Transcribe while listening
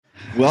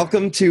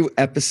Welcome to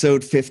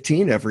episode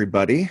 15,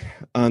 everybody,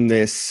 on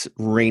this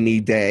rainy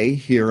day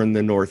here in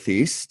the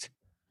Northeast.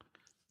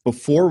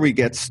 Before we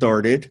get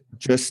started,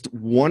 just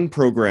one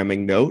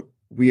programming note.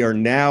 We are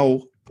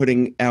now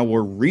putting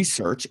our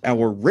research,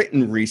 our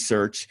written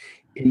research,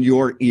 in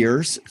your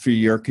ears for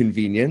your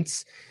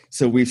convenience.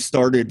 So we've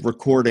started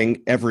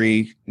recording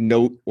every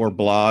note or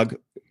blog,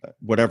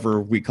 whatever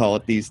we call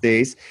it these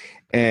days,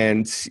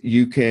 and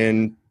you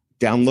can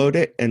download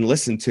it and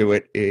listen to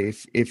it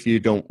if you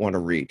don't want to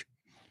read.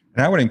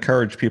 And I would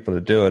encourage people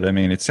to do it. I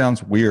mean, it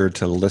sounds weird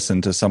to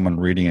listen to someone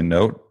reading a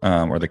note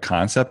or the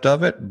concept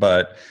of it,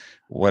 but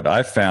what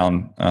I've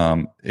found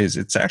is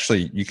it's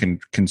actually, you can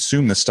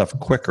consume this stuff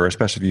quicker,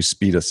 especially if you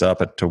speed us up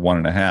to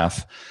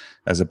 1.5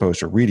 as opposed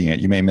to reading it.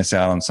 You may miss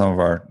out on some of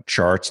our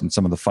charts and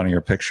some of the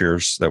funnier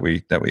pictures that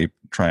we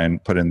try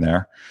and put in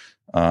there,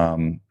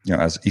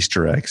 as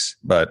Easter eggs.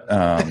 But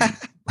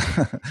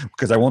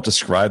because I won't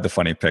describe the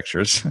funny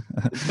pictures.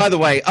 By the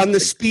way, on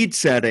the speed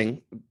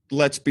setting,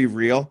 let's be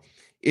real.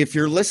 If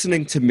you're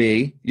listening to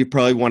me, you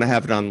probably want to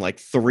have it on like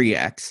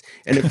 3x.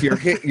 And if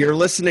you're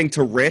listening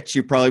to Rich,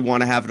 you probably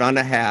want to have it on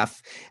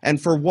 1/2. And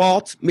for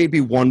Walt, maybe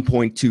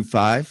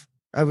 1.25,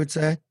 I would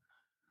say.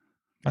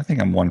 I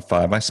think I'm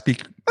 1.5. I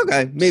speak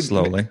maybe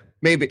slowly.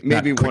 Maybe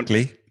not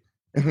quickly.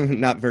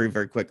 Not very,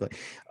 very quickly.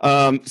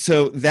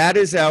 So that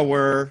is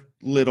our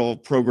little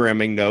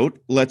programming note.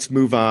 Let's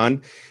move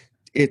on.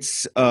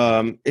 It's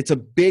a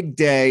big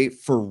day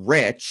for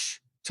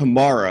Rich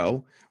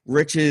tomorrow.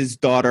 Rich's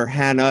daughter,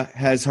 Hannah,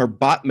 has her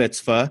bat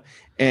mitzvah,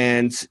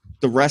 and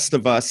the rest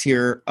of us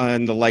here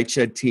on the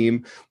Lightshed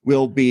team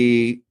will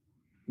be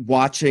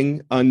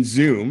watching on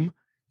Zoom.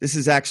 This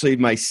is actually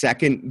my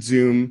second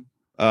Zoom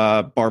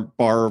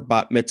bar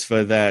bat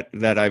mitzvah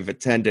that I've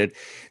attended.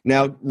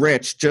 Now,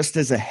 Rich, just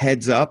as a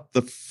heads up,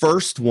 the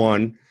first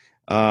one,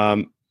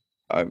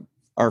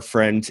 our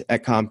friend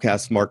at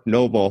Comcast, Mark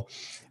Noble,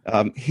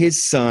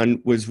 his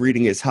son was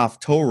reading his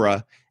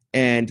Haftorah,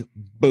 and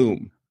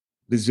boom,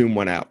 the Zoom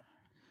went out.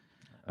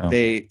 Oh.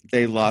 They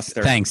lost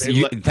their... Thanks.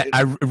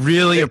 I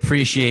really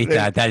appreciate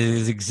that. That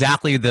is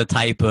exactly the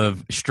type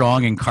of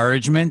strong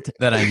encouragement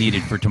that I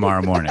needed for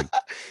tomorrow morning.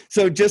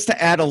 So just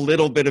to add a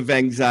little bit of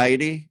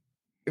anxiety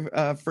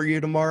for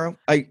you tomorrow.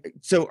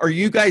 So are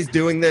you guys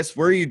doing this?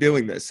 Where are you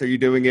doing this? Are you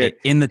doing it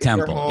in the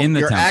temple?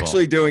 You're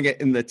actually doing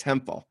it in the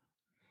temple.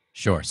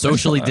 Sure.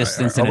 Socially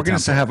distanced. Are we going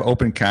to have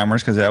open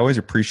cameras? Because I always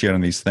appreciate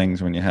on these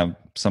things when you have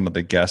some of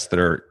the guests that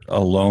are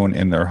alone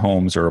in their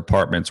homes or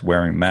apartments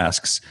wearing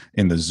masks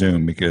in the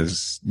Zoom,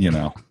 because, you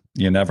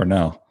never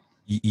know.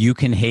 You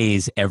can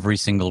haze every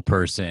single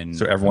person.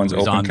 So everyone's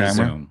open on camera?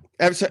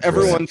 The Zoom. So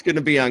everyone's going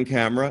to be on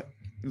camera.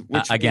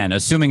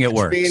 Assuming it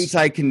works. Which means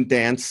I can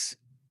dance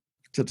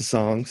to the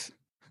songs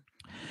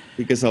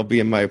because I'll be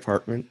in my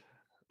apartment.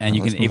 And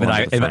you can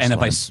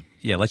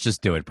let's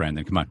just do it,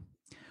 Brandon. Come on.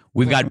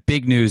 We've got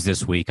big news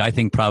this week. I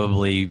think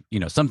probably,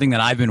 something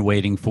that I've been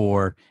waiting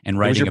for and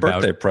writing about. It was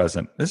your birthday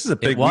present. This is a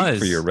big week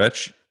for you,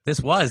 Rich.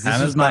 This was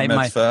my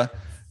mitzvah,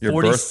 your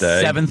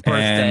 47th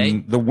birthday.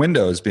 And the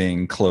window's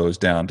being closed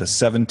down to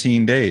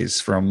 17 days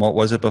from, what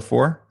was it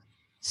before?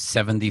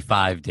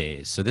 75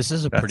 days. So this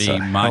is a pretty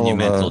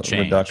monumental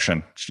change.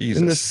 Reduction. Jesus.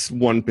 In this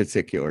one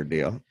particular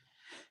deal.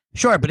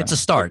 Sure, but it's a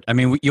start. I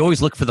mean, you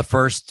always look for the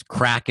first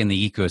crack in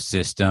the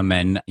ecosystem.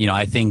 And,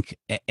 I think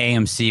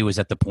AMC was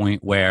at the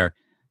point where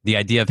the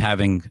idea of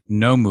having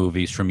no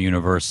movies from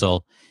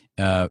Universal,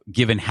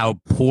 given how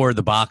poor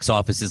the box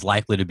office is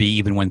likely to be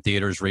even when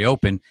theaters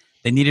reopen,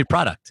 they needed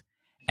product.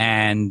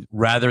 And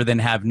rather than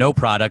have no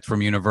product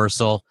from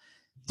Universal,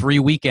 3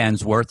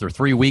 weekends worth or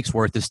 3 weeks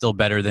worth is still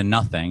better than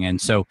nothing. And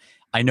so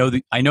I know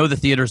the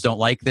theaters don't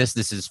like this.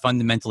 This is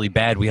fundamentally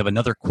bad. We have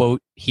another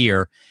quote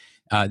here.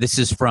 This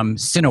is from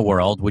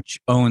Cineworld, which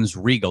owns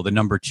Regal, the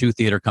number 2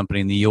 theater company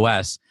in the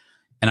U.S.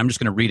 And I'm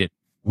just going to read it.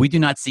 "We do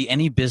not see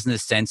any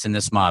business sense in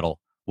this model.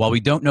 While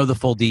we don't know the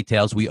full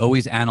details, we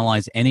always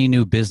analyze any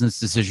new business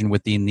decision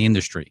within the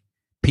industry.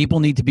 People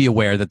need to be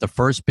aware that the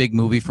first big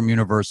movie from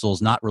Universal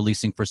is not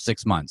releasing for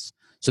 6 months.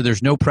 So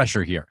there's no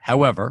pressure here.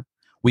 However,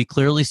 we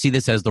clearly see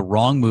this as the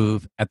wrong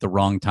move at the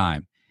wrong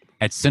time.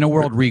 At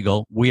Cineworld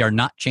Regal, we are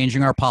not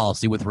changing our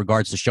policy with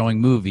regards to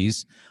showing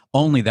movies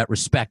only that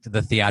respect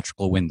the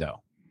theatrical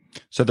window."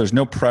 So there's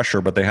no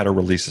pressure, but they had to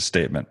release a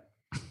statement.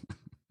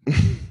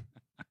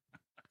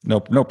 No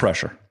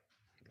pressure.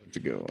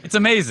 It's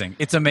amazing.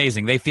 It's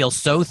amazing. They feel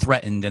so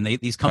threatened, and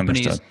these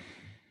companies. Understood.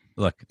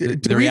 Look,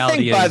 the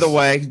reality is. By the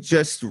way,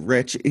 just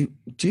Rich,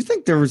 do you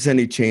think there was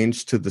any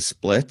change to the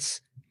splits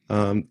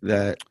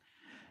that?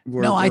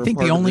 I think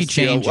the only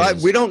change.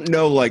 We don't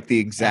know the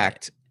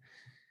exact.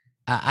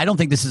 I don't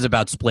think this is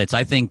about splits.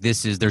 I think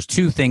there's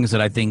two things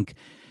that I think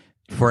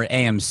for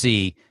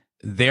AMC,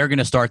 they're going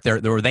to start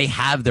they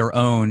have their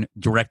own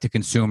direct to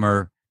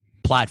consumer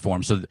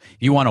platform. So if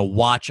you want to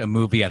watch a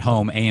movie at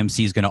home,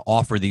 AMC is going to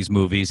offer these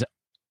movies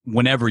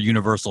whenever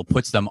Universal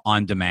puts them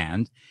on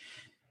demand.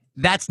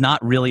 That's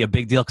not really a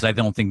big deal because I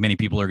don't think many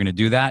people are going to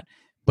do that.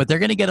 but they're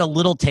going to get a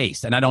little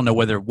taste. And I don't know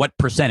what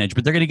percentage,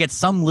 but they're going to get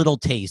some little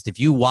taste. If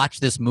you watch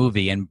this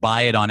movie and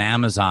buy it on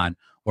Amazon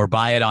or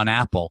buy it on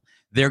Apple,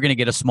 they're going to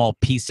get a small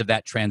piece of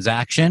that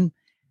transaction.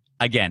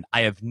 Again,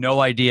 I have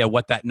no idea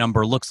what that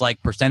number looks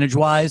like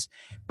percentage-wise,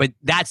 but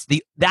that's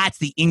the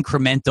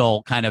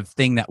incremental kind of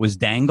thing that was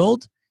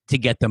dangled to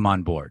get them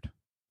on board.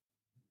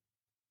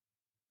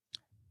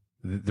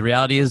 The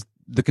reality is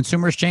the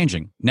consumer is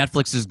changing.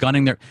 Netflix is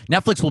gunning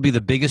Netflix will be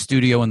the biggest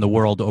studio in the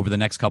world over the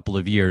next couple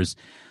of years.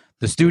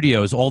 The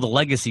studios, all the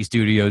legacy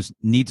studios,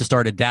 need to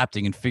start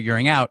adapting and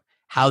figuring out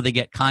how they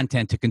get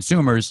content to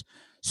consumers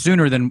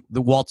sooner than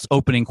the Walt's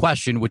opening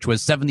question, which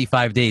was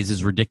 75 days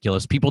is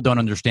ridiculous. People don't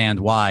understand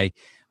why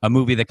a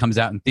movie that comes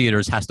out in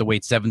theaters has to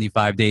wait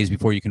 75 days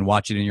before you can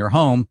watch it in your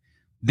home.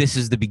 This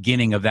is the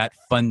beginning of that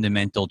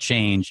fundamental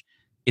change.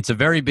 It's a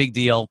very big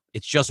deal.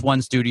 It's just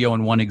one studio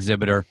and one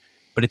exhibitor,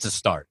 but it's a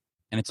start.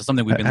 And it's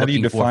something we've been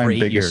looking for 8 years. How do you define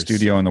biggest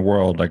studio in the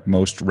world? Like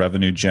most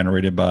revenue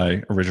generated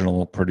by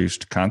original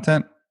produced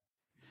content?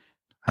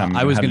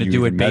 I was going to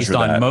do it based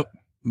on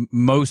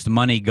most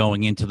money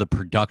going into the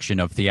production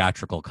of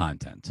theatrical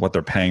content. What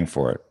they're paying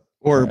for it.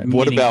 Or right.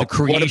 what about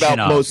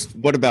most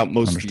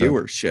Understood.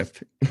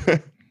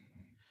 viewership?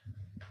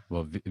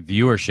 Well,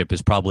 viewership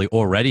is probably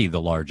already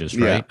the largest,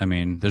 right? Yeah. I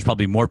mean, there's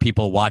probably more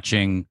people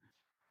watching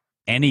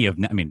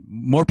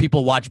more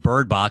people watch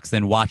Bird Box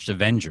than watched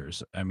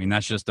Avengers. I mean,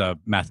 that's just a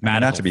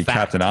mathematical not to be fact.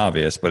 Captain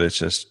Obvious, but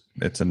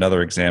it's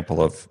another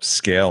example of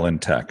scale in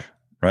tech,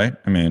 right?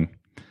 I mean,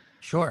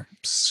 Sure.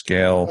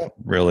 Scale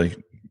really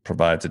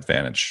provides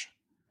advantage.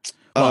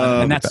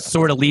 Well, and that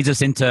sort of leads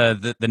us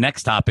into the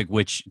next topic,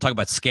 which talk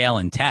about scale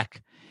in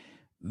tech.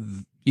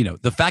 You know,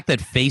 the fact that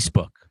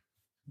Facebook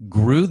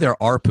grew their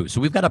ARPU. So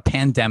we've got a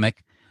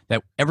pandemic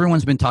that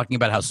everyone's been talking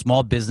about how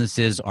small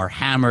businesses are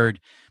hammered.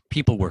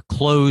 People were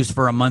closed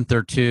for a month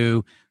or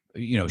two,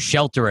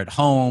 shelter at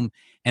home.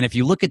 And if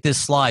you look at this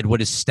slide, what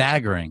is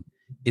staggering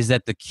is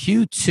that the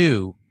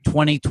Q2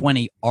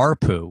 2020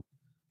 ARPU,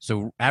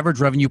 so average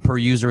revenue per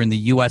user in the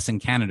US and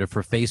Canada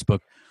for Facebook,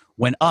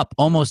 went up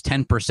almost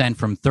 10%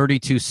 from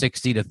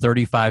 $32.60 to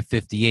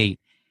 $35.58.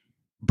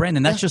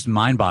 Brandon, that's just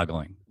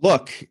mind-boggling.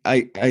 Look,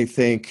 I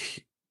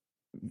think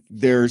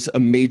there's a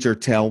major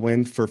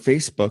tailwind for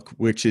Facebook,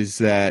 which is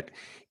that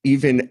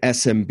even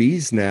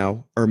SMBs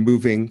now are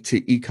moving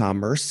to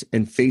e-commerce,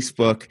 and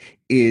Facebook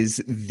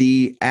is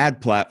the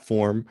ad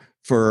platform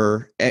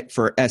for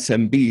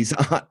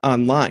SMBs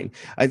online.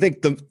 I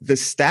think the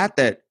stat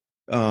that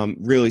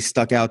really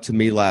stuck out to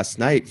me last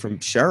night from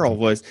Cheryl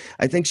was,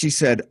 I think she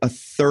said a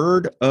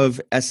third of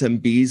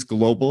SMBs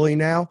globally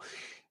now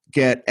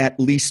get at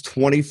least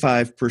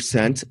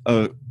 25%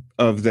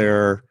 of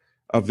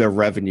their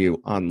revenue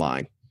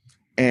online,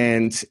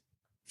 and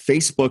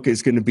Facebook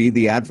is going to be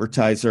the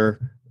advertiser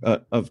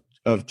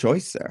of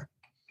choice there.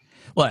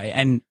 Well,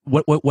 and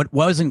what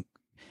wasn't,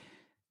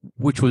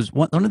 which was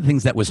one of the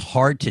things that was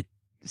hard to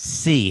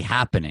see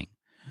happening,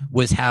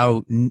 was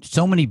how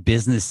so many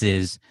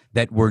businesses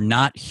that were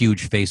not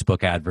huge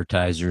Facebook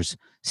advertisers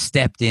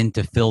stepped in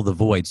to fill the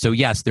void. So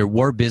yes, there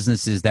were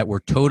businesses that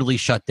were totally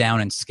shut down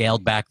and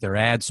scaled back their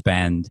ad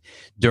spend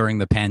during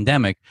the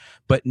pandemic,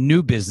 but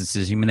new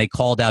businesses, they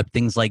called out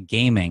things like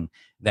gaming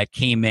that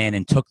came in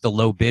and took the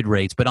low bid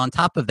rates. But on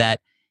top of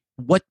that,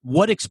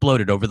 what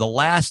exploded over the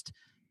last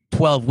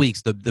 12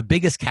 weeks, the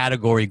biggest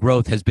category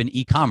growth has been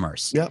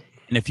e-commerce. Yep.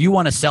 And if you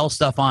want to sell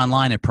stuff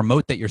online and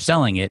promote that you're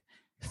selling it,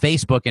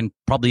 Facebook, and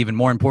probably even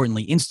more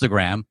importantly,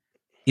 Instagram,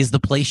 is the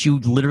place you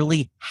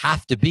literally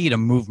have to be to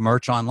move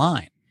merch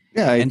online.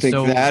 Yeah, I think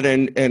that,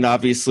 and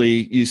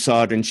obviously you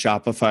saw it in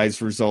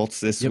Shopify's results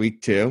this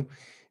week too.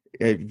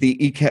 The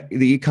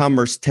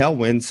e-commerce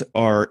tailwinds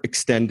are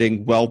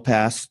extending well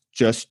past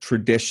just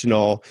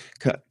traditional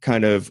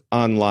kind of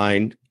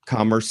online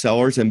commerce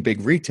sellers and big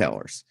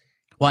retailers.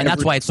 Well, and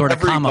that's why it's sort of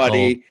comical.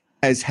 Everybody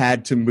has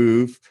had to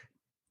move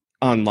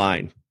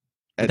online.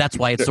 That's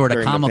why it's sort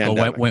of comical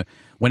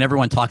when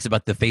everyone talks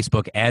about the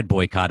Facebook ad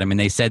boycott. I mean,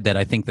 they said that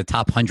I think the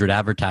top 100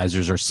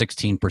 advertisers are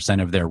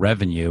 16% of their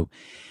revenue.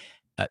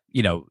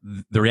 The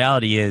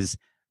reality is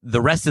the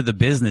rest of the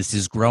business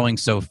is growing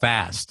so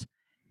fast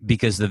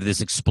because of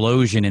this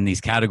explosion in these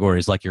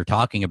categories like you're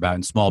talking about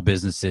in small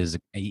businesses,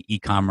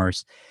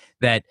 e-commerce,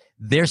 that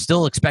they're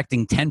still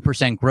expecting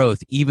 10%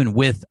 growth even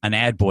with an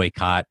ad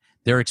boycott.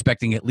 They're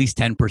expecting at least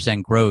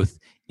 10% growth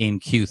in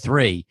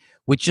Q3,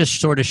 which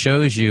just sort of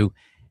shows you,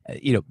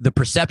 the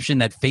perception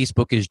that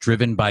Facebook is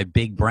driven by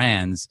big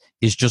brands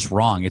is just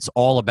wrong. It's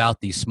all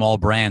about these small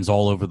brands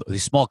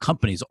these small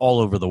companies all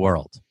over the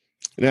world.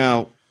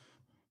 Now,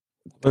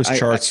 those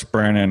charts,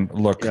 Brandon,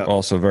 look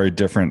also very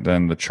different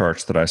than the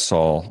charts that I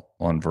saw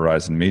on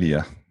Verizon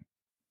Media,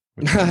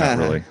 which is not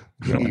really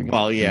going in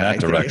that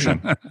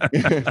direction.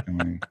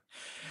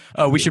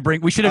 We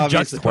should have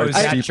juxtaposed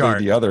that chart.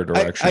 The other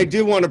direction. I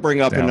do want to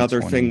bring up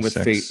another thing with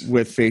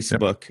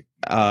Facebook.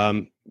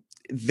 Yep.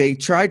 They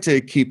tried to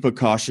keep a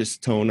cautious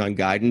tone on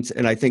guidance,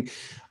 and I think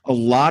a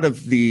lot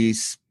of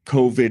these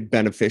COVID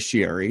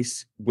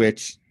beneficiaries,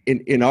 which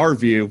in our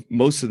view,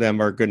 most of them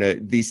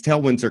these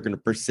tailwinds are going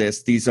to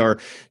persist. These are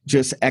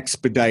just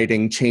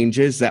expediting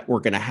changes that were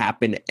going to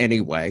happen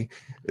anyway.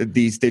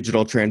 These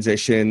digital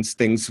transitions,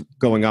 things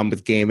going on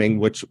with gaming,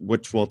 which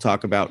we'll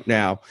talk about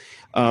now.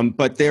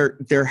 But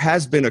there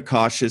has been a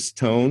cautious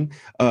tone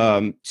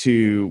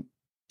to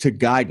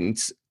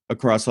guidance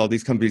across all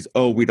these companies.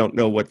 Oh, we don't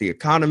know what the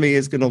economy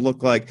is going to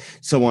look like,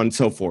 so on and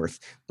so forth.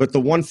 But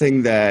the one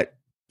thing that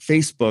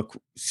Facebook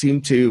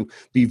seemed to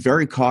be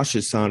very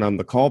cautious on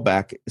the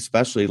callback,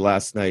 especially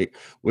last night,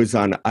 was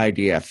on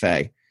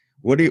IDFA.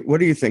 What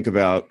do you think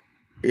about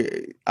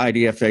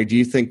IDFA? Do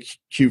you think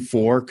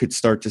Q4 could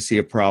start to see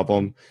a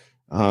problem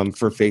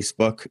for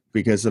Facebook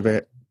because of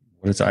it?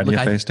 What does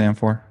IDFA stand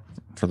for?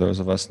 For those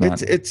of us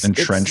not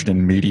entrenched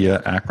in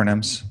media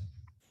acronyms?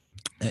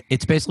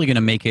 It's basically going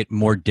to make it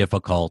more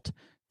difficult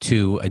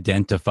to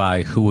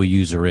identify who a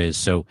user is.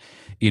 So,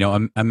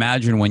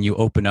 imagine when you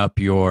open up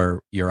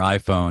your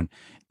iPhone,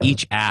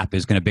 each app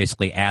is going to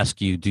basically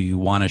ask you, do you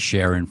want to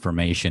share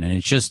information? And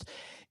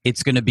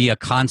it's going to be a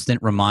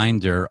constant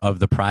reminder of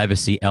the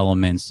privacy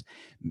elements.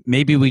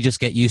 Maybe we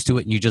just get used to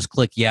it and you just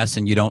click yes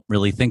and you don't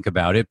really think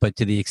about it. But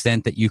to the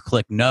extent that you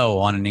click no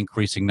on an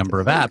increasing number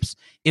of apps,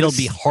 it'll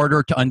be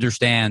harder to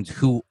understand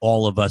who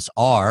all of us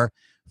are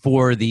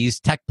for these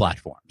tech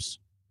platforms.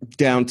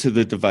 Down to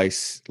the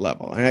device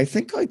level. And I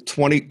think like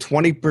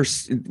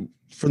 20%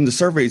 from the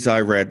surveys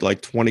I read,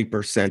 like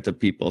 20% of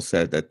people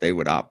said that they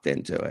would opt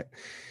into it.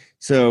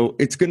 So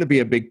it's going to be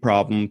a big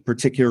problem,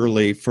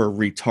 particularly for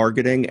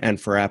retargeting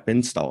and for app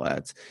install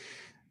ads.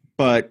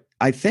 But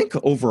I think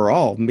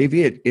overall,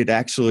 maybe it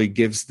actually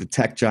gives the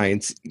tech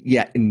giants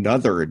yet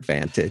another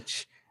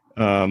advantage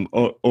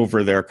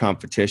over their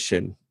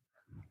competition.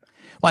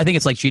 Well, I think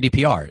it's like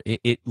GDPR.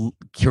 It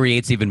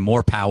creates even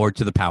more power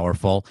to the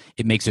powerful.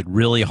 It makes it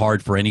really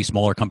hard for any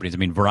smaller companies. I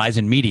mean,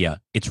 Verizon Media,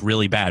 it's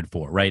really bad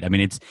for, right? I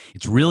mean, it's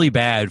really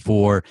bad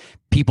for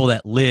people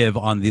that live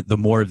on the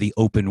more of the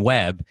open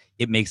web.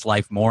 It makes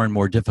life more and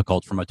more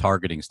difficult from a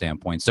targeting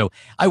standpoint. So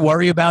I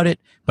worry about it,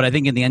 but I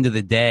think in the end of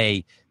the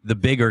day, the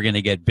big are going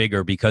to get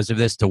bigger because of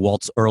this. To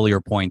Walt's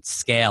earlier point,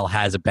 scale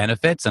has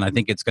benefits, and I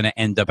think it's going to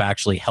end up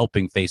actually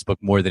helping Facebook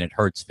more than it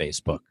hurts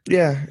Facebook.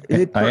 Yeah.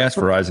 I asked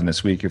Verizon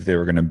this week if they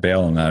were going to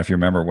bail on that. If you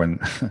remember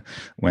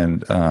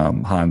when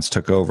Hans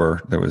took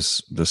over, there was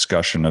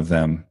discussion of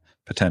them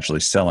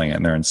potentially selling it,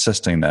 and they're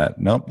insisting that,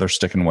 nope, they're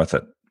sticking with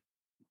it.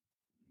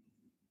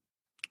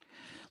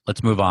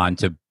 Let's move on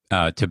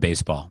to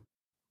baseball.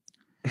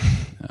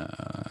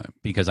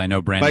 Because I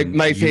know, Brandon,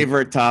 my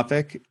favorite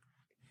topic.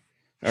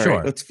 All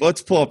sure. Right,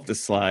 let's pull up the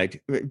slide.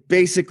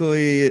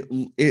 Basically,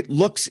 it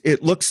looks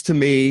to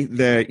me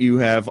that you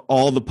have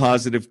all the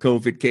positive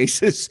COVID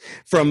cases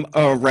from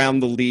around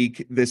the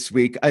league this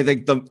week. I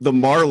think the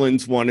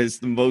Marlins one is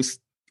the most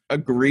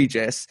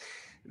egregious.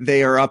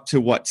 They are up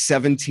to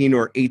 17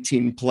 or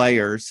 18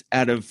 players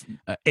out of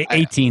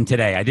 18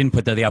 today. I didn't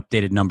put the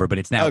updated number, but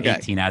it's now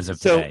 18 as of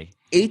today.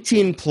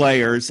 18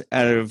 players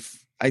out of,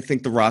 I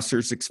think the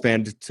roster's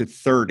expanded to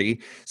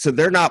 30. So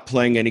they're not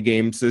playing any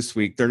games this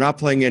week. They're not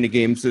playing any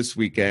games this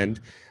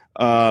weekend.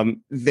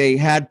 They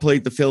had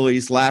played the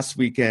Phillies last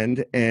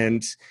weekend,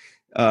 and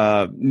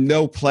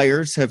no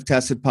players have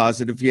tested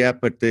positive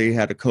yet, but they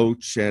had a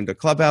coach and a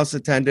clubhouse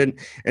attendant.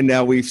 And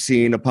now we've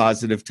seen a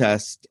positive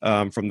test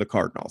from the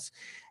Cardinals.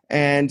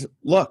 And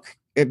look,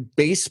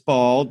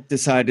 baseball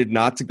decided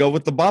not to go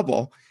with the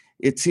bubble.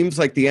 It seems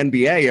like the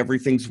NBA,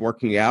 everything's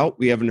working out.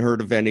 We haven't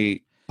heard of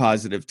any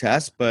positive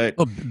tests, but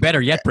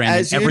better yet,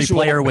 Brandon, every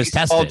player was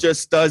tested. Baseball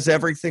just does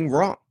everything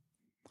wrong.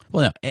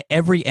 Well, no,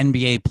 every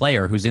NBA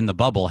player who's in the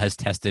bubble has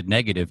tested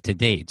negative to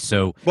date.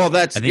 So,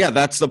 that's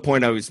the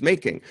point I was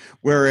making.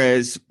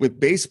 Whereas with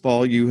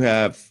baseball, you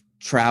have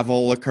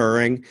travel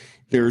occurring.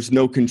 There's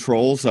no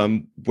controls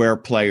on where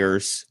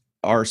players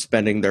are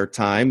spending their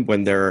time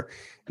when they're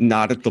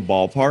not at the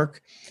ballpark.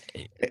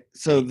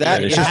 So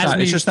that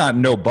it's just not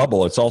no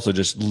bubble. It's also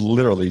just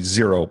literally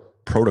zero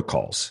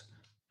protocols.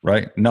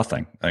 Right?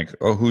 Nothing. Like,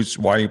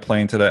 why are you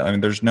playing today? I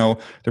mean,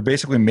 they're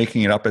basically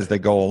making it up as they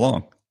go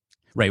along.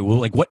 Right. Well,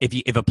 like, what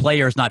if a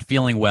player is not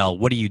feeling well,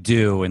 what do you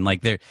do? And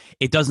like,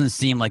 it doesn't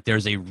seem like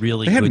there's a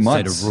really good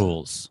set of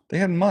rules. They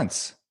had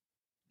months.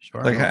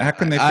 Sure. Like, how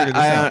can they figure this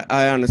out?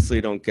 I honestly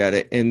don't get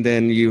it. And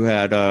then you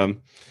had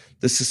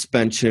the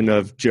suspension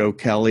of Joe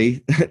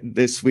Kelly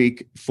this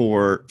week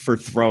for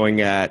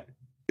throwing at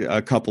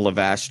a couple of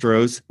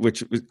Astros,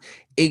 which was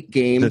 8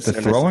 games. Is it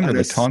the throwing or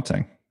the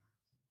taunting?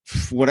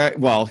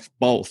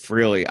 Both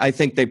really. I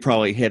think they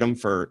probably hit him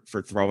for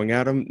throwing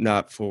at him,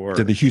 not for.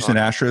 Did the Houston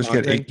Astros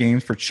get 8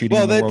 games for cheating?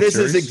 Well, in the World this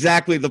Series? is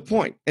exactly the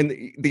point. And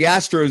the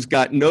Astros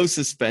got no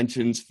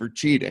suspensions for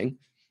cheating.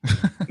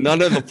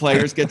 None of the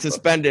players get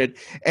suspended,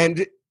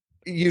 and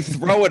you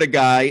throw at a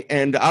guy,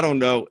 and I don't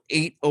know,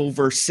 8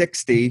 over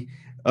 60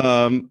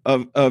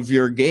 of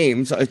your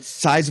games, a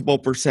sizable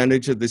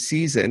percentage of the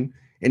season,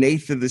 an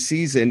eighth of the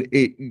season,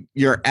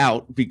 you're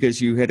out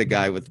because you hit a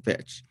guy with a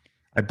pitch.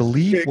 I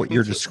believe what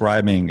you're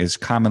describing is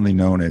commonly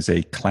known as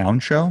a clown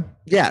show.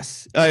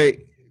 Yes.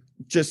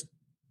 Just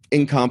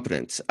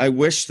incompetence. I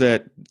wish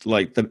that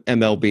like the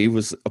MLB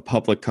was a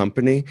public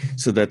company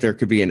so that there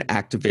could be an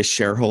activist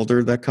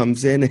shareholder that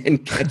comes in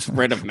and gets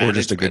rid of management. Or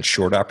just a good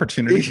short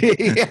opportunity.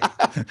 Yeah.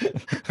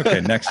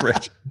 Okay, next,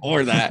 Rich.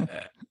 Or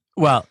that.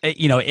 Well,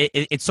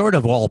 it sort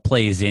of all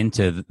plays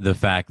into the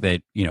fact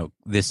that,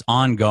 this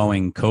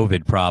ongoing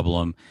COVID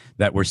problem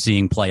that we're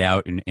seeing play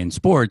out in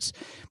sports.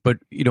 But,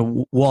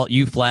 Walt,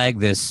 you flagged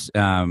this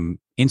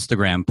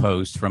Instagram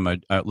post from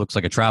looks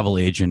like a travel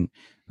agent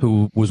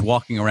who was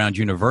walking around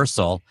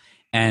Universal,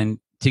 and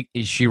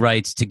she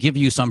writes, to give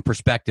you some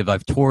perspective,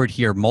 I've toured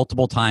here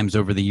multiple times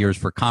over the years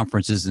for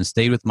conferences and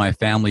stayed with my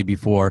family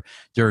before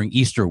during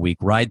Easter week.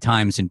 Ride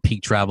times in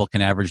peak travel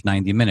can average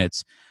 90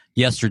 minutes.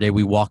 Yesterday,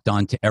 we walked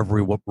on to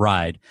every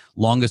ride.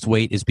 Longest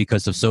wait is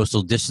because of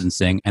social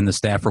distancing, and the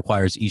staff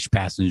requires each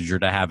passenger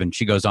to have, and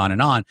she goes on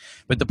and on.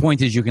 But the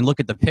point is, you can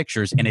look at the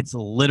pictures, and it's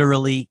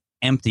literally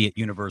empty at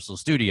Universal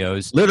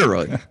Studios.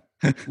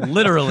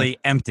 Literally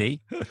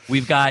empty.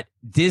 We've got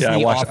Disney I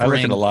looked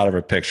offering. at a lot of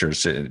her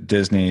pictures.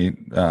 Disney,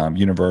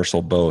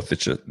 Universal, both.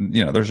 It's just,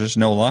 there's just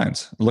no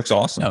lines. It looks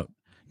awesome. No,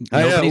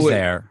 nobody's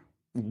there.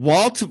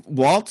 Walt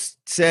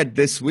said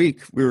this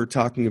week, we were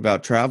talking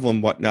about travel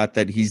and whatnot,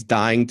 that he's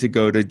dying to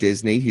go to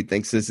Disney. He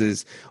thinks this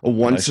is a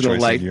once in a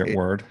life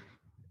word.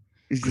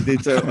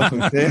 It's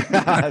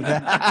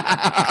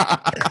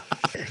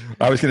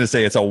I was going to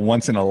say it's a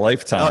once in a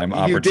lifetime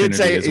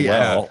opportunity as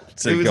well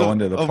to go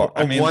into the park.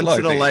 Once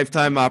in a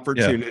lifetime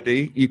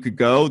opportunity. Yeah. You could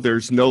go.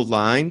 There's no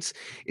lines.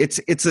 It's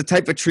the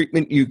type of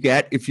treatment you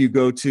get if you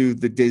go to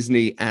the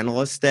Disney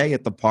Analyst Day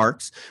at the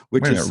parks,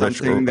 which is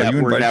something that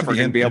we're never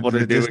going to be able to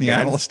do Disney again.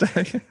 Analyst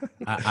Day.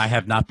 I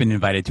have not been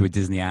invited to a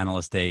Disney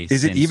Analyst Day.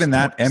 Is it even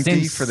that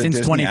empty for the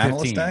Disney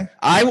Analyst Day?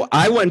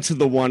 I went to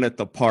the one at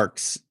the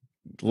parks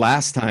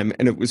last time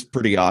and it was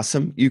pretty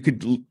awesome. You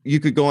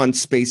could go on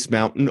Space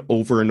Mountain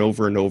over and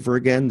over and over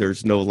again.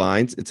 There's no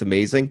lines. It's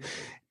amazing.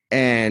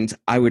 And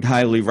I would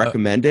highly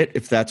recommend it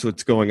if that's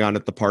what's going on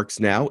at the parks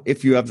now,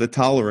 if you have the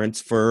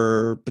tolerance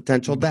for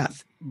potential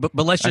death. But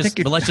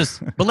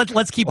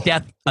let's keep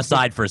death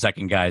aside for a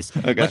second, guys.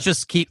 Okay. Let's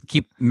just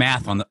keep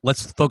math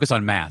let's focus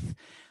on math.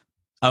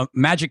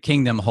 Magic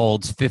Kingdom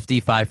holds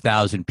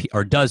 55,000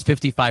 or does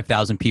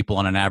 55,000 people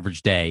on an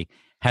average day,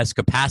 has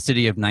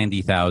capacity of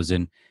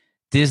 90,000.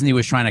 Disney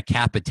was trying to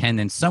cap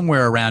attendance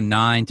somewhere around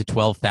 9 to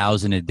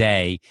 12,000 a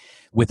day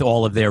with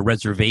all of their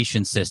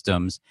reservation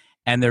systems,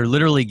 and they're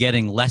literally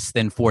getting less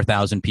than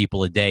 4,000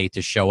 people a day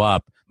to show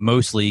up,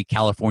 mostly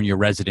Florida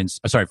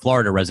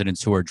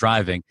residents who are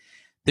driving.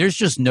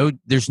 There's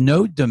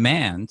no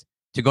demand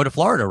to go to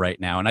Florida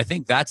right now, and I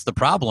think that's the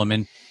problem,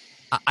 and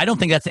I don't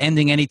think that's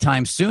ending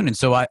anytime soon. And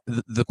so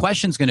the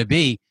question's going to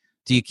be,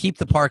 do you keep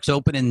the parks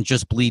open and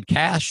just bleed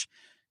cash?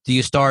 Do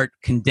you start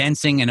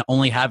condensing and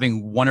only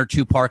having one or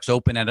two parks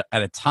open at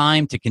a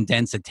time to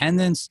condense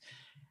attendance?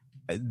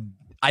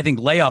 I think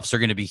layoffs are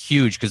going to be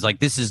huge because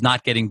this is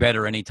not getting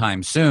better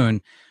anytime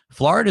soon.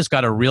 Florida's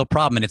got a real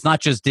problem, and it's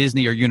not just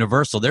Disney or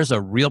Universal. There's a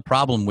real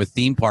problem with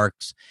theme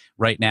parks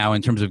right now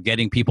in terms of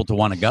getting people to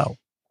want to go.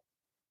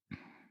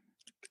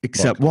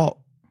 Except Walt.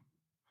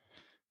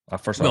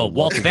 First of all,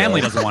 Walt's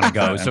family doesn't want to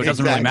go, so it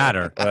doesn't really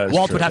matter.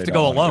 Walt would have to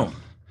go alone.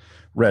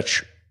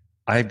 Rich,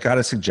 I've got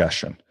a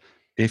suggestion.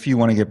 If you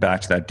want to get back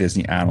to that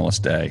Disney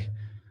Analyst Day,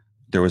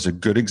 there was a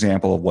good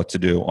example of what to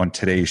do on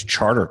today's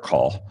charter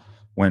call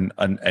when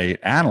an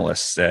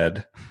analyst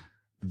said,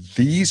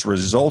 "These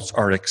results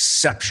are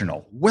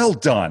exceptional. Well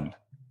done."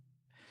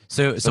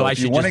 So I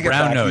should just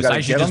brown nose. I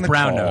should just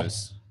brown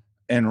nose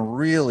and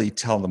really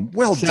tell them,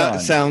 "Well done."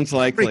 Sounds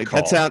likely.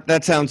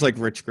 That sounds like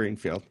Rich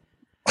Greenfield.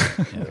 I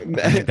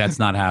think that's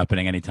not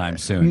happening anytime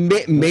soon.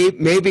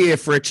 Maybe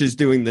if Rich is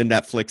doing the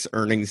Netflix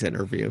earnings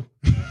interview.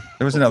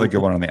 There was another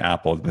good one on the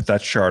Apple, but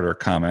that charter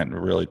comment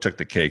really took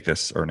the cake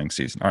this earnings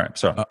season. All right,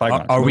 so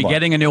are we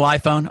getting a new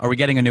iPhone? Are we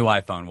getting a new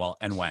iPhone? Well,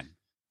 and when?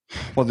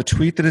 Well, the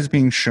tweet that is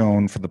being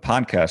shown for the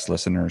podcast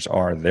listeners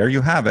are, there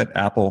you have it.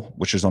 Apple,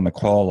 which is on the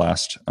call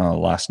last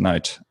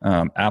night,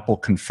 Apple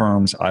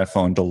confirms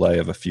iPhone delay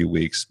of a few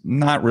weeks.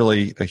 Not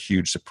really a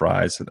huge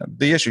surprise.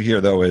 The issue here,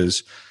 though,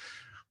 is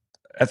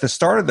at the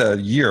start of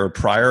the year,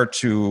 prior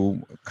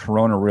to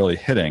Corona really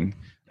hitting,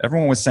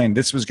 everyone was saying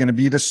this was going to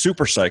be the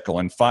super cycle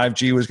and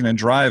 5G was going to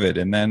drive it.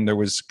 And then there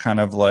was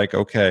kind of like,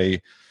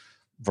 okay,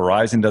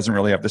 Verizon doesn't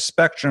really have the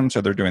spectrum, so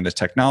they're doing this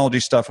technology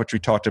stuff, which we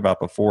talked about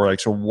before.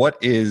 So what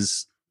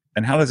is,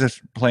 and how does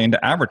this play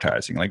into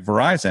advertising?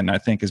 Verizon, I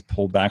think, has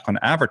pulled back on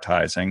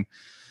advertising.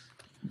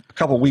 A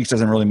couple of weeks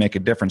doesn't really make a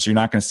difference. You're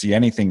not going to see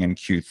anything in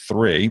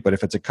Q3, but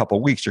if it's a couple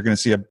of weeks, you're going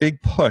to see a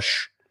big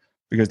push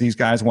because these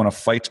guys want to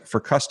fight for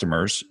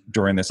customers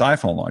during this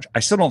iPhone launch. I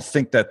still don't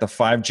think that the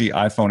 5G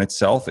iPhone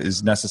itself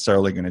is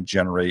necessarily going to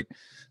generate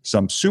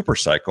some super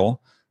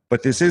cycle,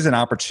 but this is an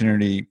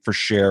opportunity for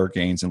share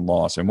gains and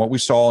loss. And what we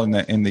saw in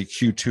the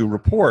Q2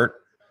 report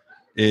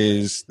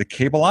is the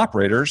cable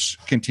operators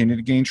continue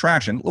to gain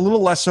traction. A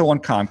little less so on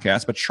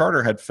Comcast, but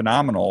Charter had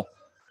phenomenal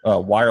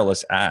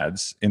wireless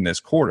ads in this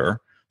quarter.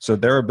 So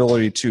their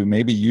ability to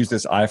maybe use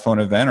this iPhone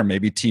event, or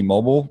maybe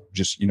T-Mobile,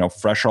 just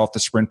fresh off the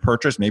Sprint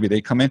purchase, maybe they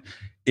come in.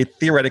 It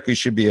theoretically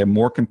should be a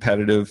more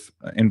competitive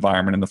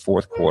environment in the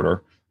fourth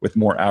quarter with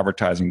more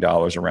advertising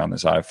dollars around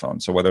this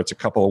iPhone. So whether it's a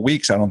couple of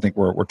weeks, I don't think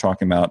we're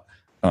talking about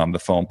the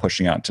phone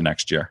pushing out into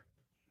next year.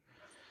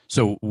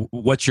 So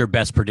what's your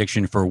best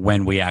prediction for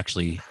when we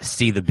actually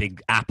see the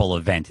big Apple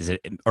event? Is it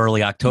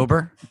early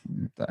October?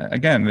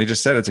 Again, they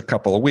just said it's a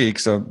couple of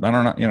weeks. So I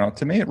don't know.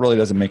 To me, it really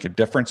doesn't make a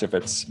difference if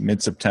it's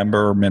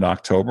mid-September or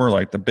mid-October.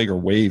 Like, the bigger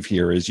wave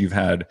here is you've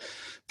had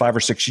 5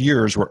 or 6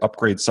 years where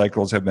upgrade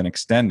cycles have been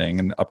extending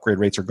and the upgrade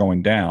rates are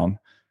going down.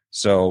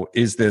 So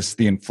is this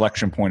the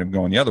inflection point of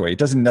going the other way? It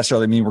doesn't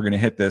necessarily mean we're going to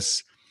hit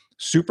this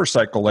super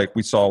cycle like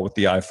we saw with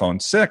the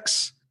iPhone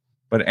 6.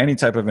 But any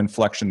type of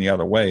inflection the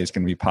other way is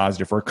going to be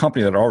positive for a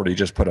company that already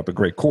just put up a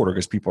great quarter,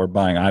 because people are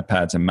buying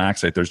iPads and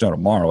Macs like there's no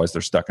tomorrow as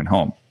they're stuck at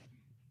home.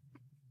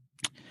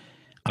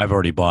 I've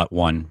already bought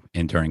one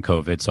during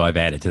COVID, so I've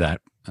added to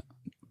that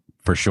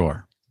for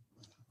sure.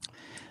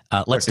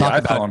 Let's talk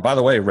iPhone, about. By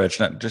the way, Rich,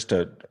 just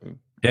to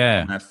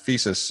Yeah, that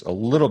thesis a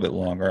little bit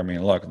longer. I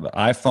mean, look, the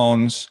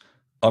iPhones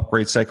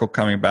upgrade cycle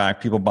coming back,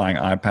 people buying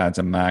iPads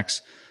and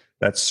Macs.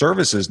 That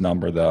services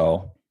number,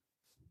 though,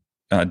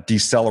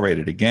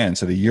 decelerated again.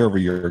 So the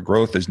year-over-year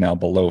growth is now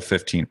below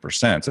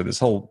 15%. So this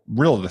whole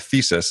the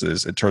thesis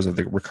is in terms of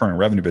the recurring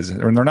revenue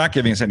business, and they're not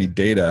giving us any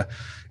data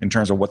in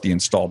terms of what the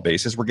installed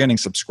base is. We're getting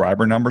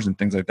subscriber numbers and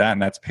things like that,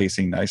 and that's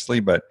pacing nicely.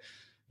 But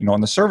on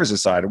the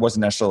services side, it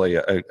wasn't necessarily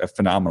a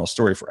phenomenal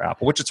story for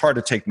Apple, which it's hard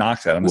to take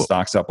knocks at. And the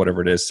stock's up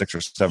whatever it is, 6 or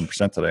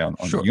 7% today on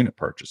sure. the unit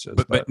purchases.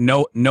 But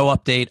no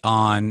update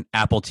on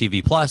Apple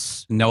TV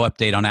Plus, no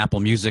update on Apple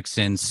Music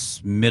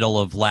since middle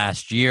of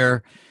last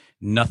year.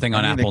 Nothing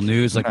on Apple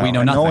News. We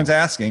know nothing. No one's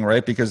asking,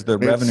 right? Because the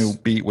revenue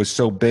beat was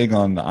so big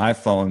on the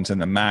iPhones and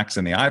the Macs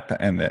and the iPad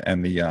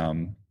and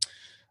the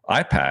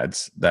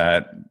iPads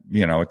that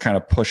it kind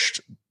of pushed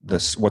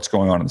what's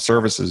going on in the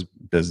services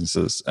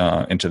businesses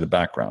into the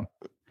background.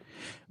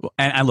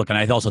 And look, and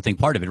I also think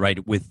part of it,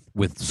 right,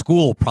 with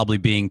school probably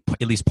being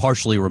at least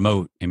partially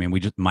remote. I mean,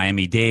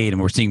 Miami-Dade,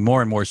 and we're seeing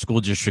more and more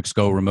school districts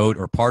go remote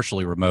or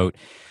partially remote.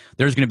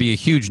 There's going to be a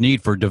huge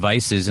need for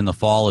devices in the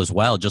fall as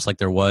well, just like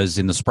there was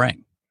in the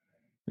spring.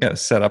 Yeah,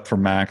 set up for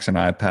Macs and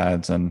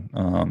iPads, and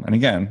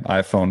again,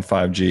 iPhone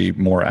 5G,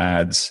 more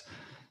ads,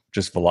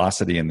 just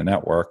velocity in the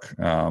network.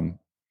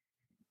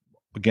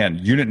 Again,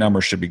 unit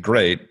numbers should be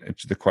great.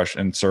 It's the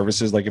question. And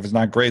services, if it's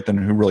not great, then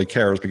who really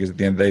cares? Because at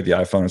the end of the day, the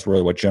iPhone is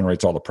really what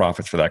generates all the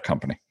profits for that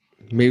company.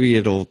 Maybe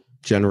it'll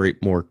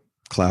generate more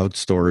cloud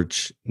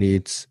storage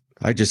needs.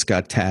 I just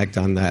got tagged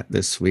on that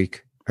this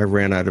week. I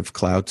ran out of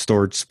cloud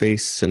storage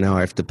space, so now I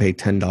have to pay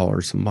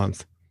 $10 a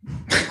month.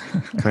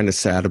 Kind of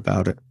sad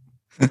about it.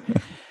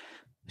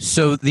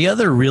 So the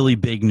other really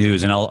big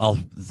news, and I'll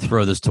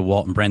throw this to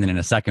Walt and Brendan in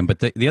a second, but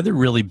the other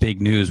really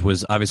big news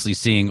was obviously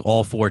seeing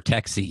all 4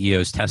 tech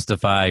CEOs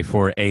testify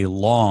for a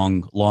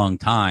long, long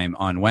time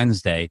on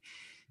Wednesday.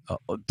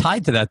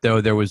 Tied to that,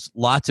 though, there was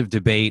lots of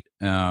debate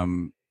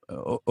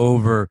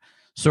over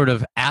sort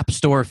of app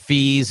store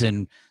fees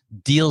and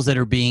deals that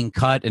are being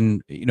cut.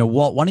 And,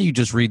 Walt, why don't you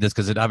just read this,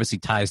 because it obviously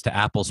ties to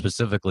Apple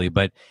specifically,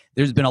 but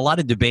there's been a lot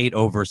of debate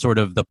over sort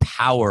of the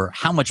power,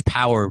 how much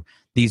power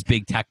these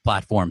big tech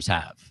platforms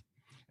have.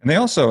 And they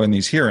also, in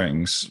these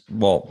hearings,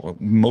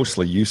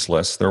 mostly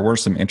useless, there were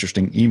some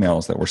interesting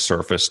emails that were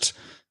surfaced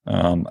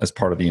as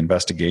part of the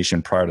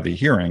investigation prior to the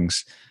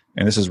hearings.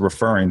 And this is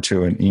referring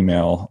to an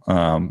email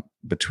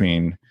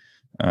between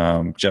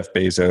Jeff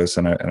Bezos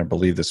and I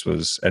believe this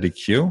was Eddie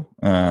Q.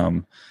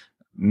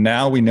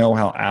 Now we know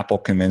how Apple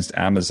convinced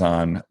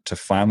Amazon to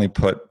finally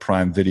put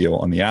Prime Video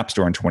on the App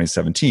Store in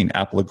 2017.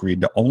 Apple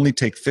agreed to only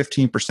take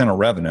 15% of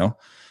revenue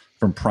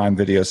from Prime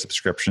Video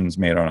subscriptions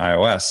made on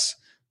iOS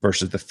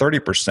versus the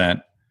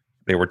 30%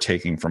 they were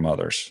taking from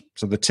others.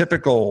 So the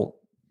typical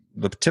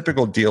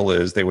deal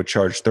is they would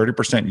charge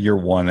 30% year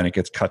one, then it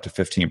gets cut to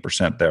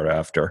 15%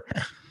 thereafter.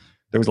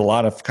 There was a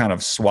lot of kind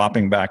of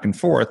swapping back and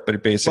forth,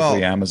 but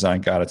basically Amazon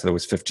got it to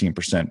those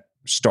 15%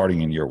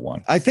 starting in year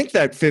one. I think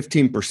that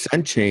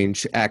 15%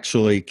 change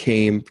actually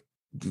came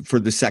for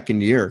the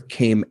second year,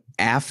 came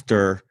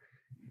after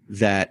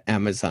that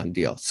Amazon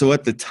deal. So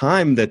at the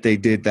time that they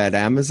did that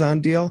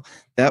Amazon deal,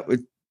 that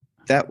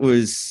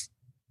was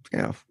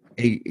a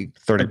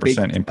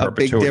 30% in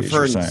perpetuity. Big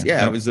difference.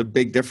 Yeah, it was a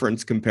big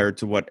difference compared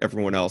to what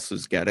everyone else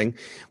was getting.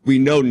 We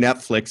know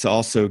Netflix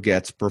also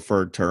gets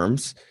preferred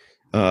terms.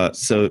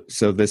 So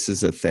this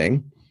is a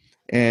thing.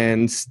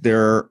 And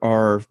there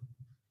are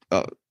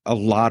a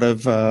lot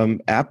of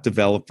app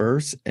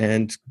developers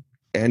and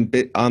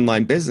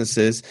online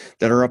businesses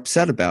that are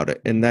upset about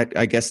it. And that,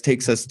 I guess,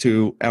 takes us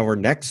to our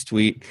next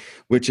tweet,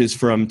 which is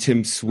from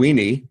Tim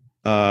Sweeney,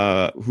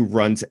 who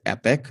runs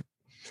Epic.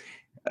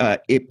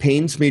 It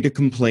pains me to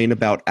complain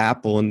about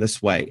Apple in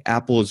this way.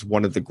 Apple is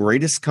one of the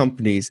greatest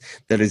companies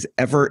that has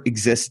ever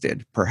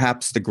existed,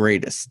 perhaps the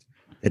greatest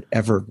that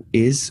ever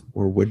is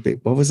or would be.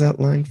 What was that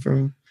line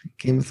from?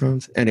 Game of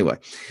Thrones? Anyway,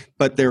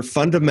 but they're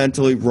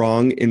fundamentally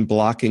wrong in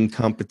blocking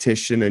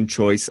competition and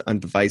choice on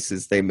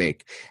devices they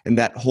make. And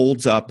that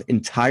holds up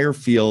entire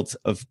fields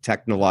of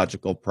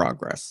technological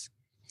progress.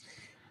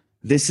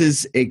 This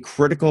is a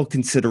critical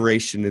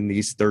consideration in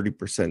these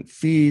 30%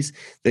 fees.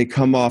 They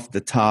come off the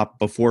top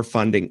before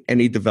funding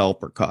any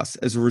developer costs.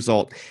 As a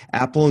result,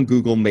 Apple and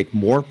Google make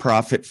more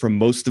profit from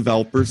most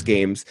developers'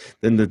 games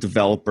than the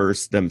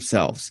developers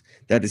themselves.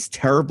 That is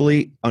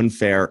terribly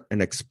unfair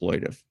and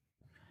exploitive.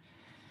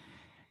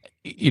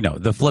 You know,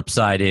 the flip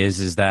side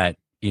is that,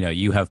 you know,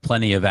 you have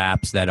plenty of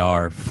apps that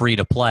are free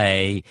to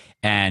play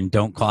and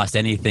don't cost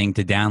anything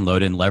to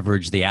download and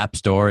leverage the App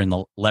Store and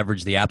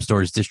leverage the App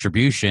Store's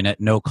distribution at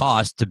no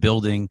cost to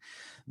building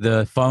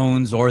the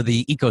phones or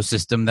the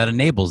ecosystem that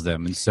enables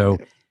them. And so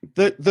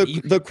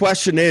the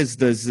question is,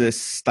 does this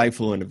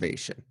stifle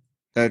innovation?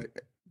 And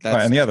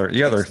the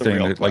other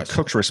thing, like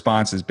Cook's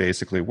response is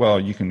basically, well,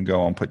 you can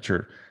go and put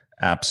your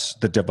apps,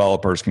 the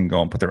developers can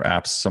go and put their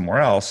apps somewhere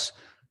else.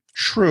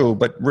 True,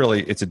 but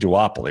really it's a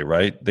duopoly,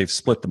 right? They've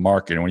split the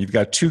market. And when you've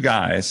got two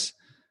guys,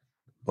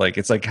 like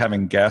it's like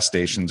having gas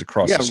stations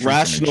across the street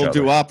rational from each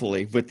other.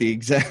 Duopoly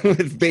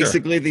with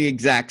basically the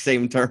exact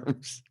same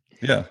terms.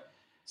 Yeah.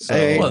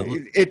 So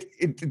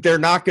they're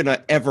not going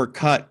to ever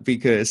cut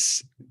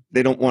because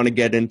they don't want to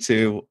get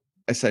into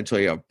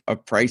essentially a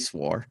price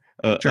war.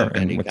 Sure.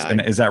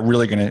 And is that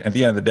really going to, at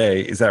the end of the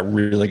day, is that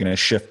really going to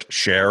shift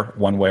share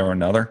one way or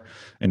another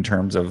in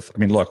terms of, I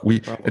mean, look,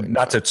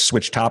 not to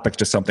switch topics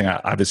to something I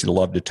obviously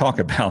love to talk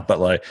about, but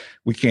like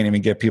we can't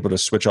even get people to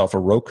switch off a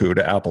Roku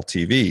to Apple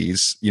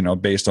TVs, you know,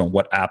 based on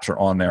what apps are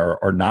on there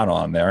or not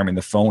on there. I mean,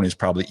 the phone is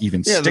probably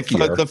even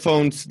stickier.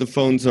 The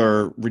phones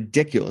are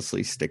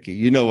ridiculously sticky.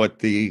 You know what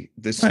the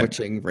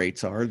switching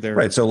rates are. They're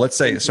right. So let's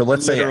say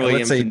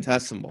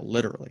infinitesimal,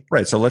 literally.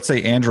 Right. So let's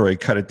say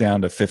Android cut it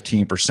down to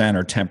 15%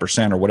 or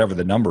 10% or whatever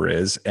the number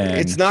is. And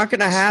it's not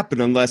going to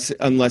happen unless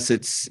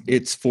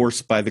it's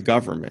forced by the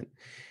government.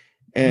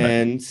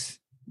 And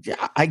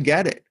yeah, I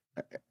get it.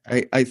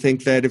 I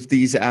think that if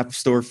these App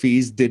Store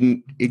fees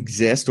didn't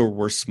exist or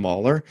were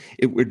smaller,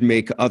 it would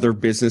make other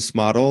business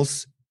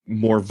models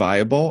more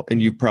viable,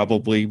 and you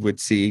probably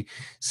would see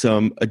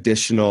some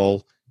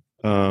additional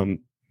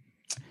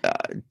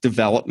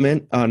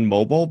development on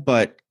mobile.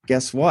 But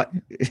guess what?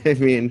 I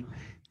mean,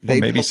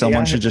 maybe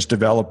someone should just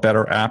develop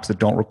better apps that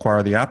don't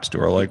require the App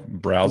Store, like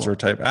browser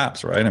type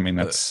apps, right? I mean,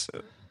 that's.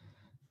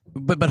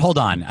 But hold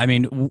on. I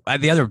mean,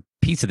 the other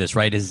piece of this,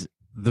 right, is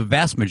the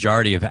vast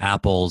majority of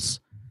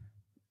Apple's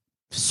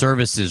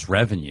services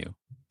revenue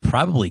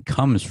probably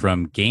comes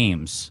from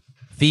games.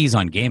 Fees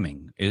on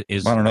gaming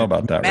is. I don't know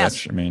about that,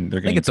 Rich. I mean,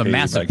 they're getting. I think it's a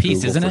massive piece,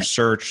 Google isn't for it?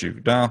 Search.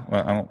 I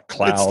don't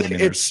cloud.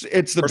 It's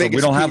the biggest.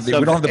 We don't have the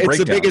breakdown. It's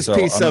the biggest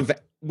piece of.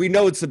 We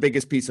know it's the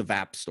biggest piece of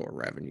App Store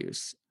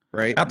revenues.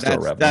 Right, App Store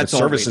revenue. That's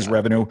services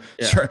revenue.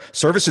 Yeah.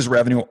 Services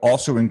revenue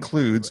also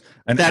includes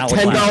that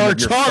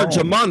 $10 charge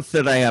a month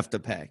that I have to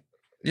pay.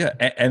 Yeah,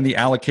 and the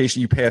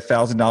allocation, you pay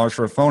 $1,000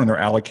 for a phone, and they're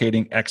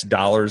allocating X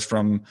dollars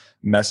from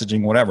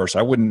messaging, whatever. So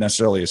I wouldn't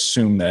necessarily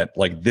assume that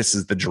like this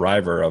is the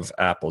driver of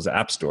Apple's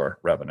App Store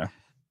revenue.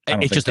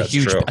 It's just a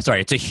huge.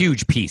 Sorry, it's a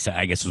huge piece.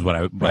 I guess is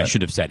what I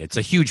should have said. It's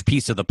a huge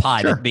piece of the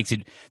pie that makes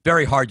it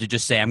very hard to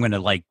just say I'm going to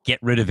like get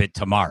rid of it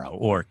tomorrow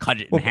or cut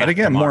it in half. But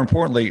again, tomorrow. more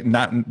importantly,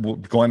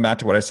 not going back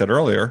to what I said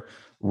earlier.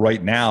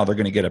 Right now, they're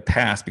going to get a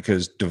pass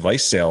because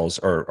device sales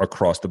are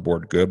across the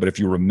board good. But if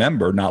you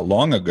remember, not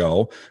long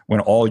ago,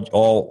 when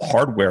all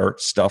hardware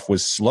stuff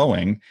was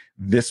slowing,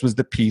 this was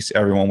the piece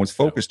everyone was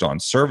focused on: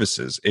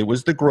 services. It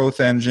was the growth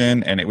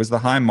engine, and it was the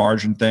high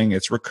margin thing.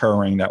 It's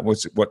recurring. That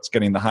was what's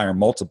getting the higher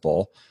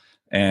multiple.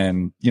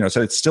 And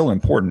so it's still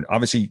important.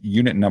 Obviously,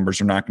 unit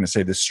numbers are not going to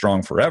stay this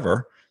strong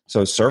forever.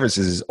 So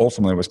services is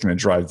ultimately what's going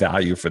to drive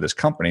value for this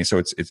company. So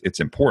it's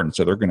important.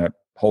 So they're going to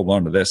hold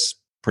on to this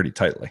pretty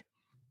tightly.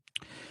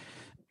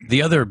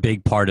 The other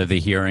big part of the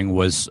hearing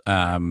was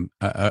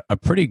a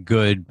pretty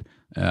good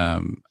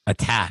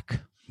attack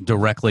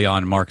directly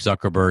on Mark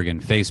Zuckerberg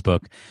and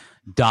Facebook,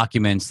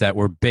 documents that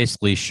were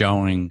basically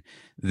showing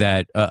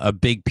that a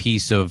big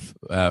piece of,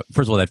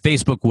 first of all, that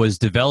Facebook was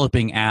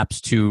developing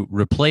apps to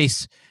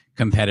replace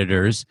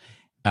competitors,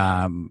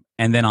 and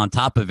then on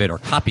top of it, or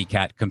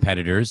copycat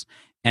competitors,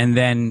 and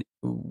then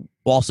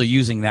also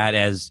using that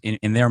as,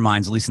 in their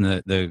minds, at least in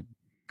the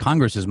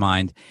Congress's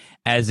mind,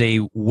 as a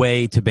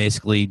way to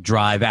basically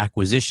drive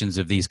acquisitions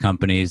of these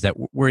companies that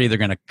we're either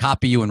going to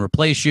copy you and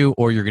replace you,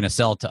 or you're going to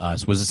sell to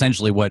us, was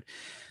essentially what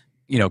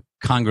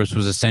Congress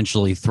was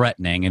essentially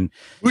threatening. And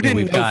who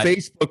didn't know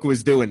Facebook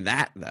was doing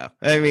that, though?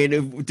 I mean,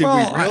 we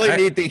really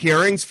need the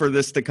hearings for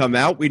this to come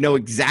out? We know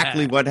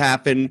exactly what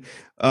happened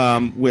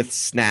with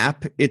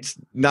Snap. It's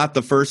not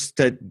the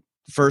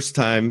first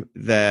time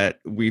that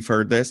we've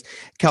heard this.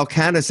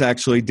 Kalkanis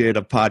actually did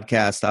a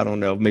podcast, I don't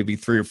know, maybe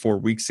 3 or 4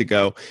 weeks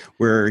ago,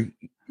 where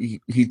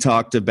he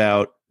talked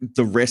about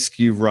the risk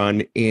you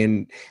run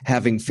in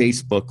having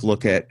Facebook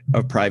look at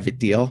a private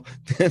deal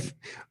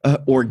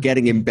or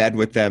getting in bed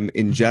with them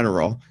in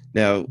general.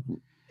 Now,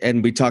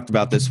 and we talked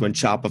about this when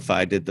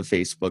Shopify did the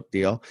Facebook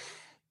deal.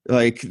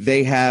 Like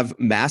they have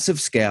massive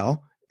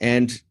scale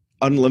and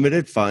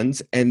unlimited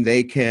funds, and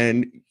they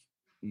can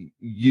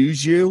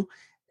use you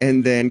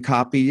and then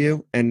copy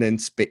you and then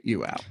spit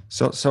you out.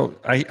 So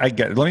I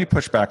get it. Let me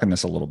push back on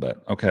this a little bit.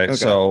 Okay.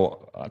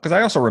 So, because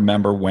I also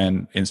remember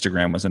when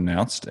Instagram was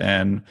announced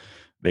and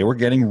they were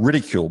getting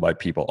ridiculed by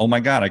people. Oh my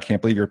God, I can't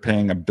believe you're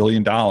paying $1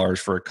 billion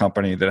for a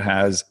company that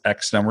has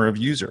X number of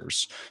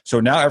users.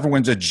 So now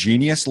everyone's a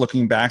genius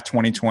looking back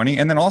 2020.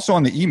 And then also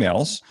on the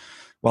emails,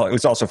 well, it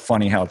was also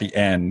funny how at the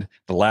end,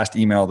 the last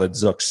email that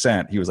Zuck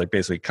sent, he was like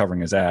basically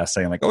covering his ass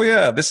saying like, oh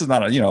yeah, this is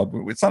not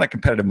a, it's not a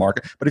competitive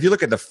market. But if you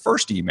look at the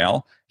first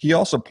email, he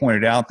also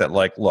pointed out that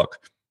like, look,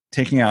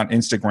 taking out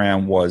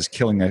Instagram was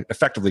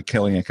effectively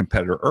killing a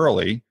competitor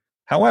early.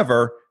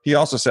 However, he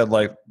also said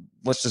like,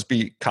 let's just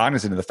be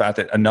cognizant of the fact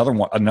that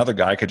another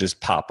guy could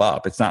just pop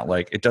up. It's not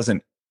like it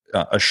doesn't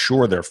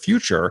assure their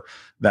future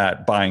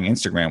that buying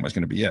Instagram was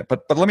going to be it.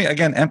 But let me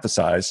again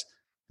emphasize,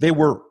 they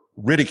were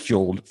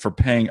ridiculed for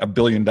paying $1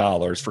 billion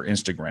for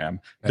Instagram.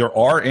 There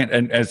are,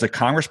 and as the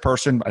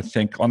congressperson, I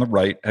think on the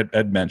right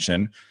had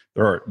mentioned,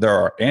 there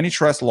are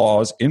antitrust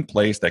laws in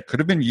place that could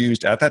have been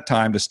used at that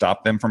time to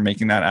stop them from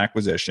making that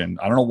acquisition.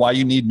 I don't know why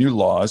you need new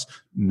laws.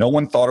 No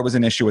one thought it was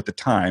an issue at the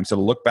time. So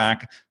to look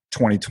back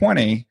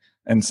 2020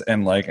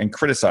 and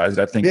criticize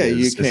it, I think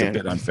is a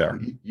bit unfair.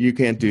 You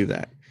can't do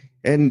that.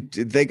 And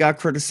they got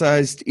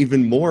criticized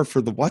even more for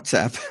the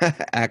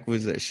WhatsApp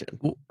acquisition,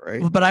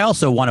 right? But I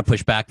also want to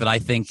push back that I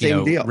think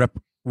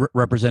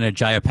Representative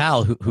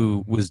Jayapal,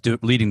 who was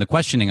leading the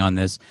questioning on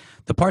this,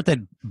 the part that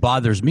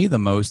bothers me the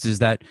most is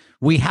that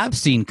we have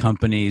seen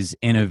companies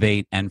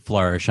innovate and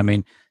flourish. I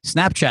mean,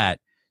 Snapchat,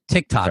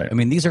 TikTok. Right. I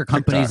mean, these are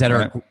companies that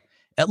are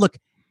look.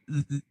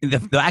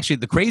 Actually,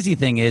 the crazy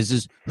thing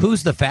is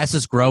who's the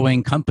fastest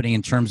growing company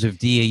in terms of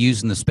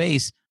DAUs in the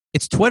space?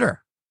 It's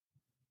Twitter.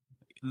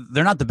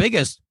 They're not the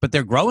biggest, but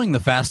they're growing the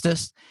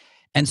fastest.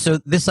 And so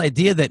this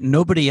idea that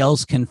nobody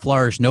else can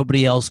flourish,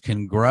 nobody else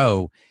can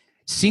grow,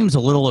 seems a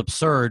little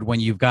absurd when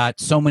you've got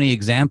so many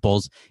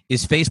examples.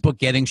 Is Facebook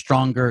getting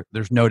stronger?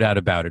 There's no doubt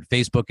about it.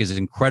 Facebook is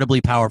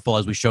incredibly powerful,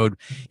 as we showed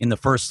in the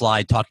first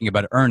slide talking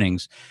about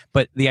earnings.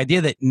 But the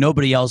idea that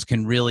nobody else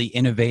can really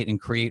innovate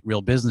and create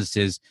real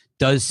businesses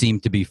does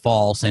seem to be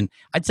false. And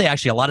I'd say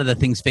actually a lot of the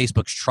things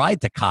Facebook's tried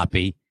to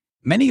copy,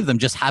 many of them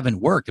just haven't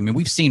worked. I mean,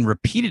 we've seen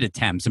repeated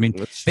attempts. I mean,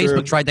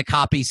 Facebook tried to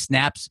copy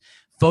Snap's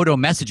photo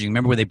messaging.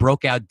 Remember where they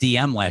broke out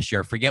DM last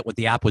year? I forget what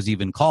the app was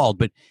even called,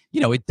 but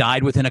it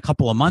died within a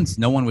couple of months.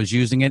 No one was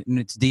using it, and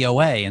it's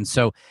DOA. And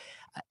so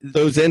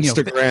those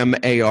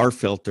Instagram AR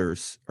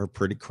filters are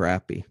pretty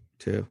crappy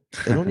too.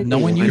 They don't no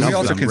one uses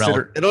them.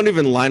 They don't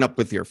even line up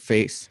with your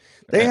face.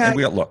 They had.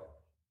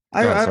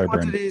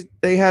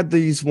 They had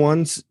these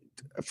ones.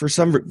 For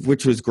some,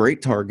 which was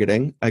great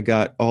targeting. I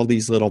got all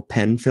these little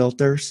pen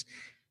filters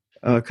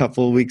a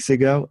couple of weeks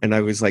ago, and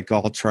I was like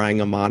all trying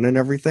them on and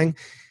everything,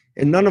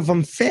 and none of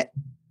them fit.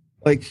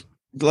 Like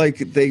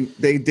they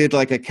did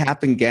like a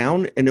cap and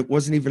gown, and it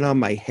wasn't even on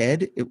my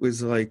head. It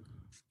was like.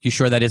 You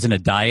sure that isn't a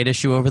diet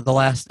issue over the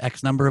last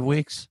X number of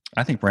weeks?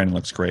 I think Brandon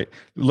looks great.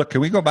 Look, can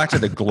we go back to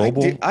the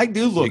global? I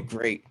do look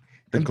great.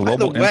 The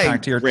global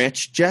impact here.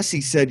 Rich,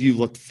 Jesse said you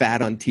looked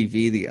fat on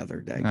TV the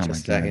other day. Oh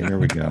just saying. Here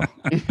we go.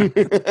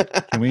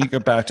 Can we go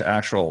back to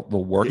the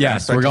work?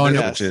 Yes, we're going.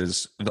 Which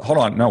is hold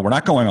on. No, we're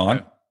not going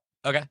on.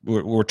 Okay.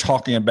 We're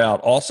talking about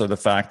also the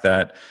fact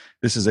that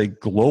this is a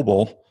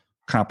global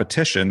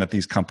competition that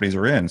these companies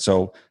are in.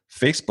 So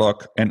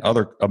Facebook and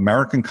other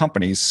American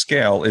companies'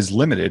 scale is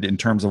limited in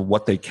terms of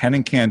what they can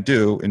and can't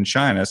do in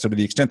China. So to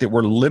the extent that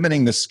we're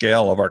limiting the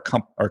scale of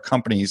our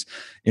companies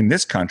in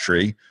this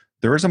country,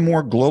 there is a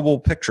more global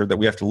picture that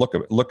we have to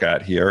look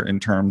at here in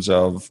terms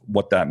of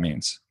what that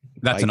means.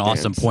 That's an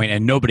awesome point,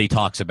 and nobody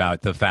talks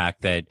about the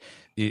fact that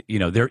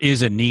there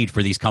is a need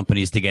for these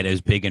companies to get as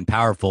big and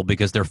powerful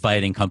because they're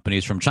fighting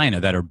companies from China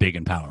that are big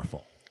and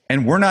powerful.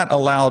 And we're not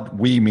allowed.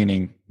 We,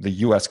 meaning the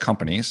U.S.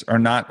 companies, are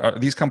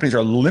not. These companies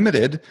are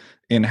limited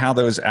in how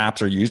those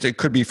apps are used. It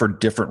could be for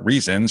different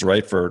reasons,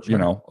 right? For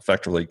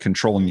effectively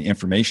controlling the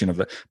information of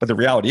it. But the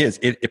reality is,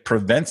 it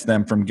prevents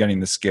them from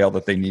getting the scale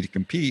that they need to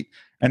compete.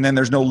 And then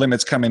there's no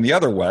limits coming the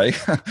other way.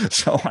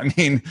 So, I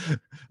mean,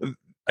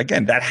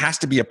 again, that has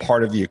to be a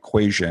part of the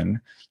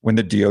equation when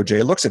the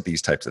DOJ looks at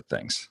these types of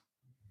things.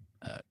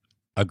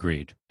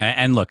 Agreed.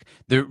 And look,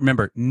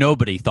 remember,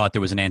 nobody thought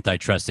there was an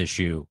antitrust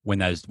issue when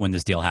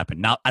this deal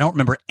happened. Now, I don't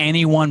remember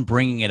anyone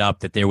bringing it up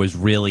that there was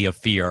really a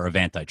fear of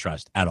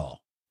antitrust at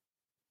all.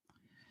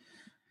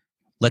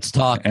 Let's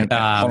talk. And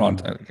hold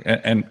on,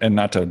 and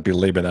not to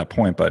belabor that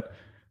point, but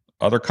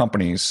other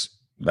companies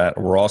that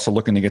were also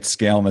looking to get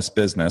scale in this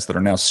business that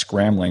are now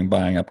scrambling,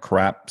 buying up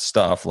crap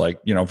stuff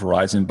like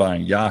Verizon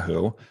buying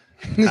Yahoo.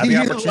 Had the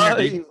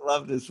opportunity. You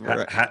love this.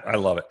 I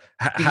love it.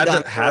 Had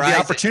the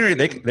opportunity.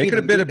 They could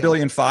have bid $1.5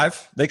 billion.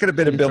 They could have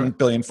bid $1.5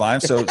 billion.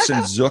 So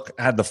since Zuck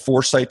had the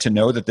foresight to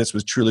know that this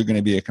was truly going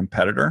to be a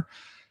competitor,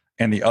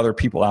 and the other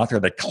people out there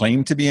that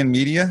claim to be in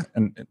media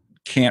and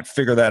can't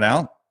figure that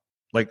out,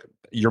 like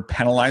you're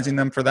penalizing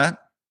them for that.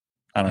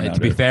 I don't know. To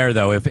be dude. fair,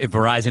 though, if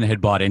Verizon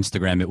had bought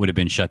Instagram, it would have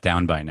been shut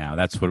down by now.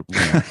 That's what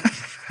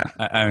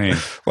I mean.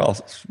 Well,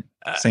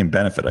 same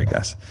benefit, I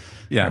guess.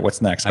 Yeah. All right,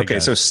 what's next? I Okay,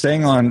 guess. so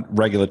staying on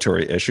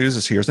regulatory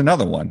issues, here's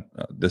another one.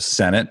 The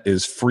Senate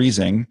is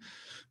freezing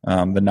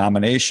the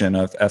nomination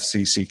of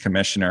FCC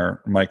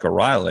Commissioner Mike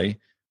O'Reilly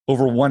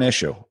over one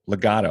issue,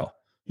 Legato.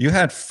 You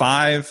had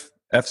 5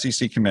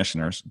 FCC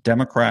commissioners,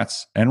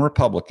 Democrats and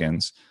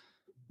Republicans,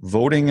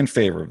 voting in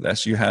favor of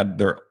this. You had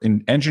their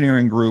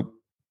engineering group,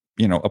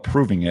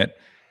 approving it,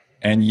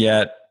 and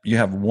yet you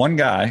have one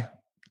guy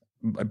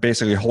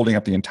basically holding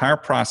up the entire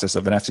process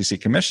of an FCC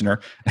commissioner.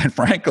 And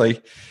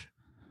frankly,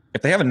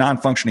 if they have a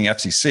non-functioning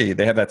FCC,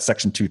 they have that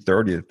Section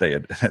 230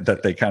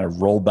 that they kind of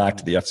roll back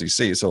to the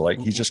FCC. So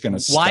he's just going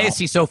to. Why is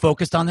he so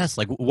focused on this?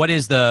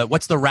 What's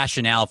the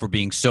rationale for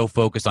being so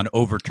focused on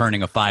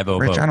overturning a 5-0 vote?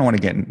 Rich, I don't want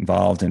to get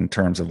involved in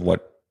terms of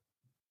what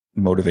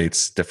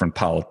motivates different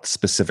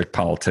specific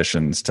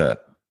politicians to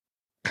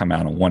come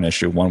out on one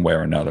issue one way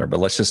or another. But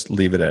let's just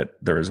leave it at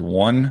there is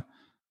one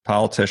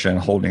politician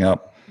holding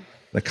up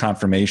the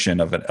confirmation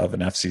of an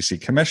FCC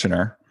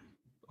commissioner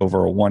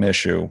over a one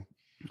issue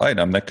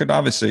item that could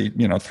obviously,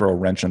 throw a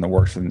wrench in the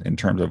works in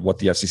terms of what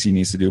the FCC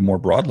needs to do more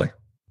broadly.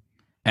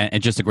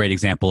 And just a great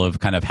example of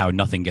kind of how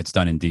nothing gets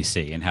done in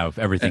DC and how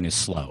everything is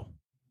slow.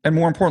 And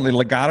more importantly,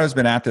 Legato's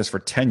been at this for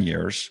 10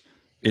 years.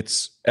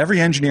 It's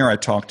every engineer I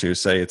talk to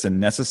say it's a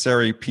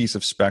necessary piece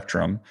of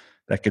spectrum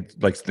that could,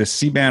 like the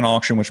C-band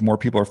auction, which more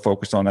people are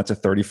focused on, that's a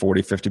 $30,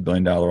 $40, $50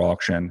 billion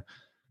auction.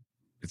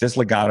 If this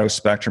Legato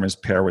spectrum is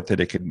paired with it,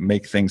 it could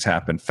make things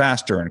happen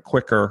faster and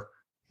quicker.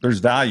 There's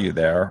value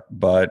there,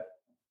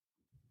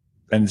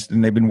 and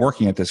they've been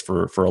working at this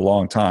for a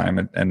long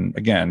time. And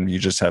again, you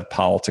just have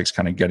politics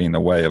kind of getting in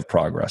the way of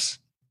progress.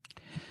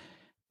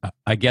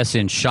 I guess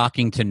in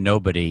shocking to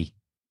nobody,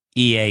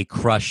 EA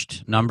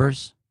crushed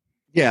numbers.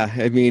 Yeah,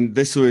 I mean,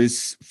 this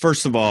was,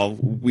 first of all,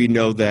 we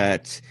know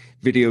that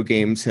video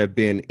games have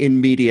been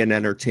in media and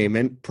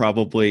entertainment,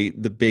 probably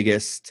the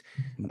biggest.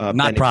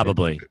 Not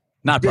probably.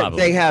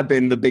 They have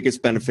been the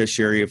biggest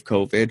beneficiary of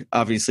COVID.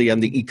 Obviously,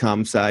 on the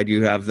e-com side,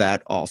 you have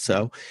that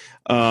also.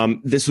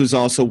 This was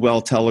also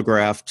well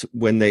telegraphed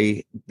when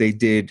they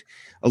did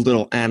a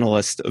little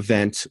analyst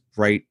event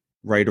right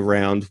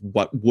around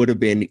what would have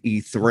been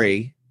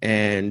E3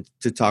 and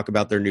to talk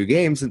about their new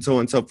games and so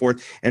on and so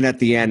forth. And at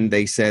the end,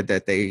 they said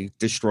that they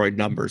destroyed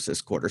numbers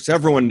this quarter. So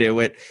everyone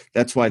knew it.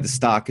 That's why the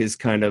stock is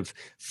kind of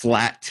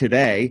flat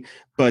today.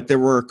 But there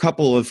were a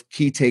couple of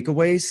key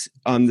takeaways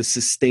on the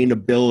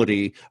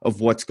sustainability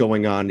of what's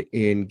going on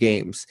in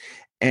games.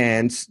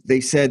 And they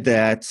said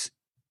that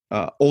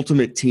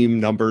Ultimate Team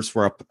numbers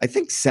were up, I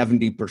think,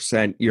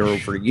 70% year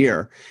over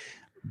year.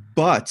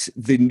 But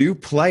the new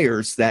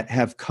players that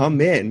have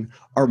come in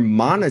are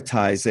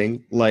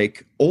monetizing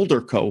like older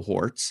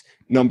cohorts,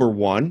 number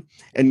one.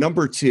 And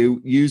number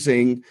two,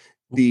 using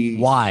the...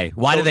 Why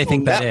do they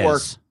think that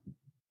is?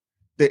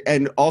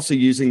 And also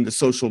using the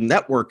social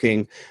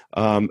networking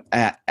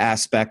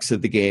aspects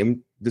of the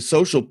game, the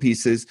social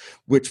pieces,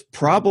 which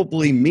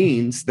probably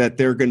means that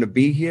they're going to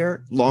be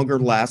here longer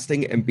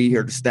lasting and be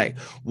here to stay.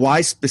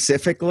 Why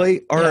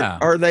specifically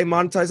are they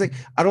monetizing?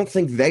 I don't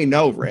think they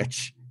know,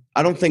 Rich.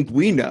 I don't think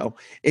we know,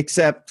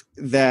 except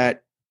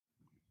that,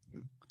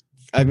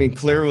 I mean,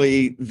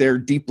 clearly they're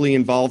deeply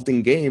involved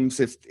in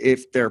games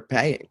if they're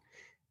paying.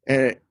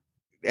 And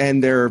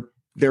they're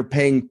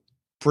paying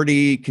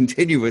pretty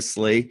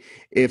continuously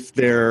if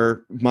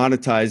they're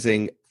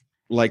monetizing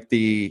like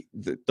the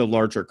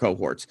larger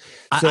cohorts.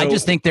 So I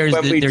just think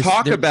when we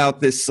talk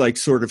about this like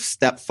sort of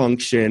step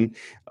function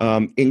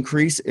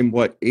increase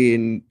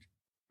in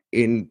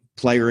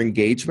player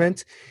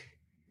engagement,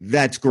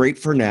 that's great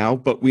for now,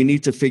 but we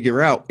need to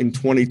figure out in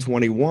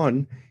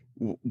 2021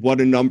 what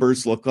the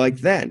numbers look like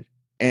then.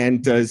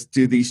 And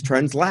do these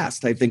trends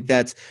last? I think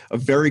that's a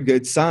very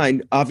good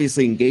sign.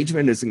 Obviously,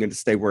 engagement isn't going to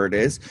stay where it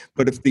is,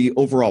 but if the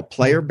overall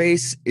player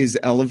base is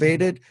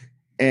elevated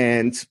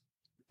and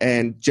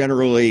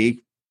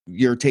generally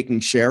you're taking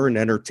share in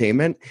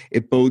entertainment,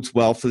 it bodes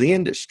well for the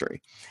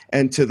industry.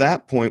 And to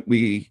that point,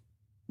 we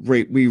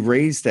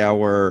raised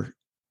our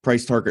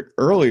price target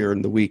earlier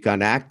in the week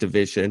on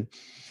Activision.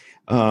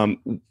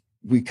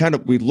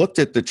 We looked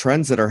at the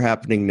trends that are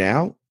happening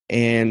now,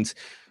 and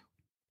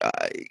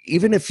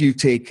even if you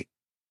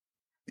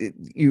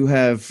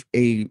have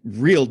a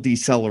real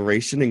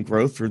deceleration in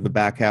growth through the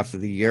back half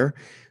of the year,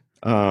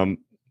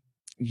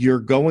 you're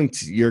going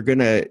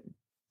to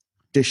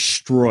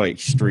destroy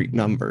street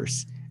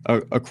numbers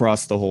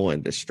across the whole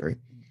industry.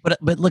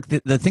 But look,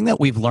 the thing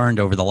that we've learned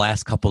over the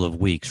last couple of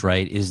weeks,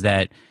 right, is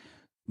that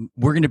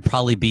we're going to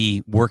probably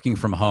be working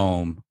from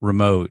home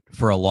remote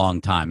for a long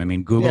time. I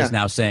mean, Google's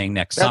now saying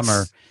next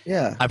summer.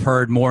 Yeah. I've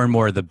heard more and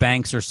more the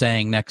banks are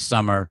saying next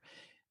summer.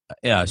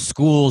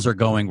 Schools are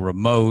going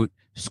remote.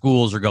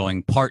 Schools are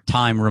going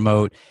part-time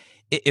remote.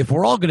 If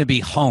we're all going to be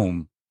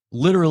home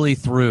literally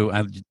through,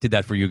 I did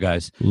that for you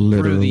guys,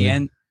 through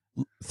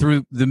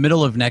the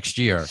middle of next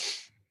year,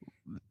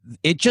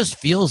 it just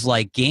feels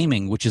like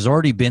gaming, which has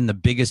already been the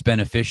biggest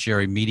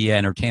beneficiary media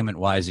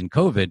entertainment-wise in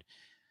COVID,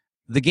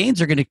 the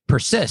gains are going to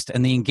persist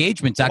and the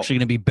engagement's actually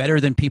going to be better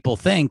than people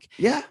think.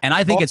 Yeah. And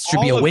I think it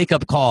should be a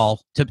wake-up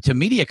call to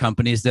media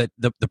companies that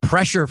the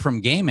pressure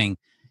from gaming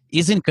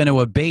isn't going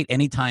to abate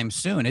anytime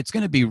soon. It's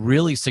going to be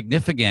really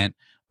significant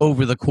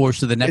over the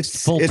course of the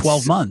next full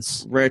 12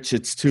 months. Rich,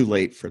 it's too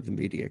late for the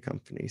media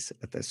companies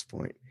at this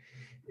point.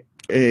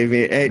 I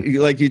mean,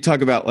 like you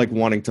talk about like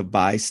wanting to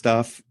buy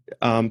stuff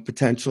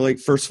potentially.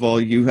 First of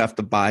all, you have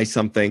to buy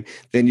something,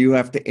 then you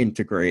have to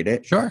integrate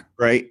it. Sure.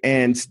 Right.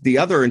 And the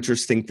other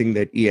interesting thing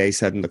that EA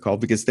said in the call,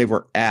 because they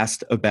were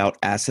asked about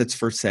assets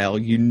for sale,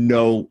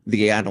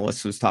 the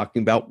analyst was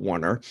talking about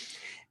Warner.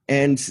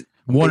 And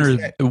Warner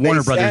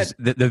Brothers,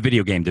 the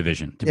video game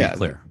division, to be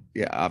clear.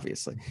 Yeah,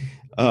 obviously.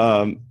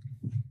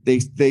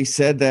 They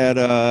said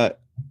that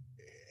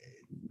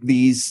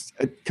these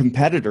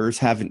competitors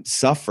haven't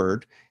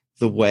suffered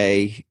the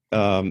way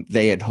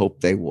they had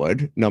hoped they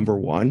would. Number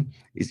one,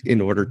 is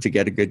in order to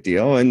get a good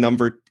deal, and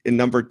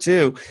number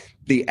two,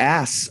 the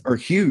asks are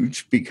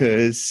huge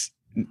because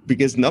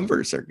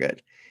numbers are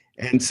good,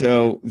 and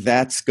so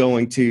that's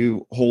going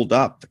to hold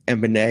up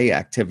M&A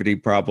activity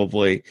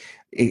probably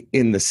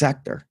in the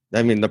sector.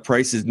 I mean, the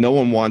prices. No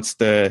one wants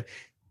the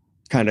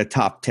kind of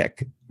top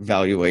tick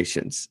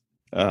valuations.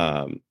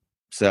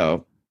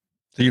 So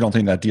you don't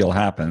think that deal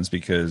happens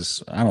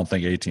because I don't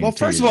think AT&T. Well,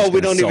 first of all, we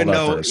don't even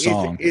know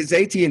is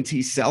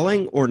AT&T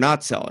selling or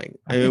not selling.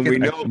 I mean, we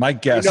know. My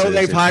guess is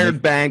they've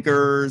hired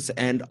bankers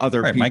and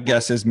other people. My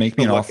guess is make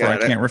me an offer I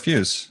can't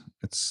refuse.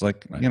 It's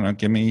like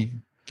give me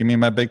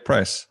my big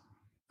price.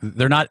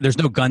 There's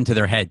no gun to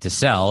their head to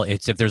sell.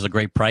 It's if there's a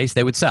great price,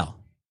 they would sell.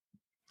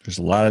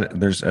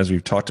 There's as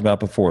we've talked about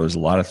before, there's a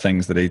lot of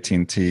things that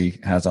AT&T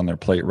has on their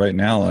plate right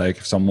now. Like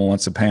if someone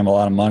wants to pay them a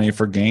lot of money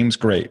for games,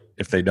 great.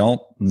 If they don't,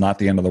 not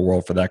the end of the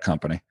world for that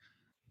company.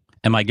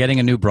 Am I getting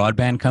a new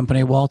broadband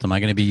company, Walt? Am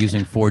I going to be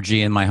using 4G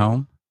in my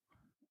home?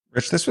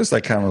 Rich, this was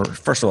like kind of,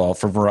 first of all,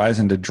 for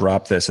Verizon to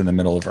drop this in the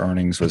middle of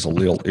earnings was a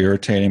little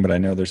irritating, but I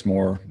know there's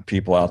more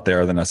people out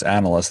there than us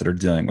analysts that are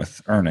dealing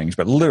with earnings,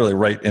 but literally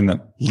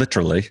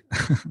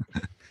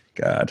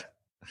God.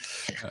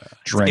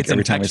 Drink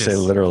every time we say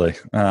literally.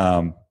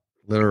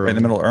 Literally. In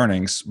the middle of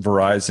earnings,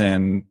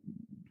 Verizon,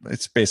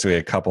 it's basically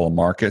a couple of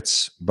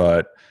markets,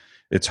 but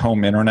it's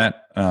home internet.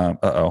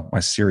 My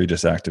Siri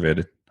just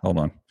activated.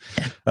 Hold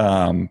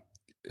on.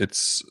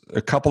 It's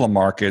a couple of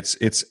markets.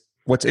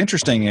 What's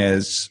interesting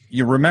is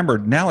you remember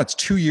now it's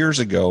 2 years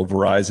ago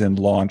Verizon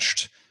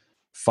launched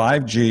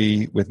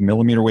 5G with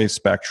millimeter wave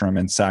spectrum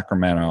in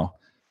Sacramento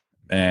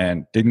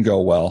and didn't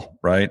go well,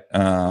 right?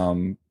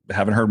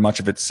 Haven't heard much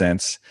of it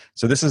since.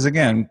 So this is,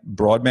 again,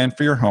 broadband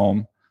for your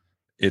home.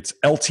 It's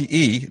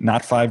LTE,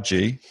 not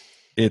 5G.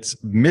 It's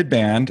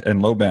mid-band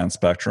and low-band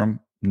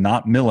spectrum,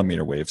 not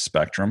millimeter wave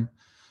spectrum.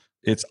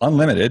 It's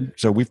unlimited.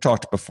 So we've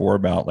talked before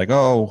about like,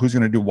 who's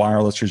going to do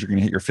wireless because you're going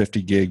to hit your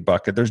 50 gig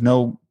bucket. There's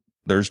no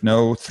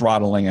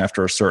throttling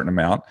after a certain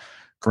amount.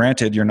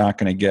 Granted, you're not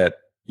going to get,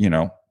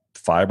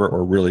 fiber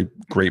or really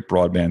great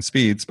broadband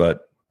speeds,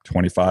 but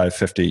 25,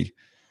 50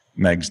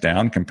 megs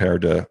down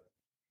compared to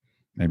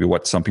maybe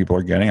what some people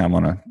are getting. I'm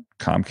on a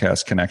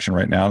Comcast connection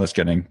right now that's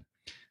getting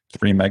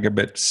 3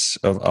 megabits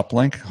of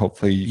uplink.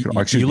 Hopefully you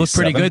look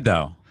pretty good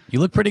though. You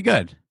look pretty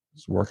good.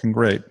 It's working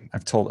great.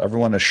 I've told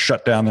everyone to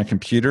shut down their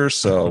computers,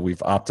 so we've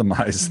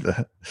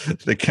optimized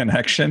the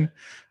connection.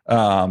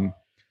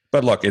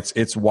 But look,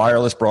 it's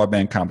wireless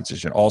broadband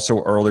competition.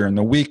 Also earlier in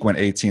the week when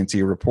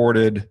AT&T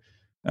reported,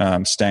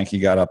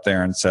 Stanky got up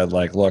there and said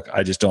like, look,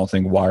 I just don't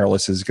think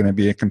wireless is going to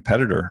be a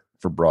competitor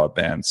for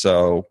broadband.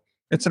 So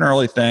it's an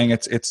early thing.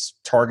 It's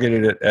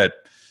targeted at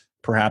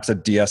perhaps a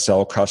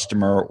DSL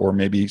customer or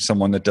maybe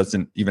someone that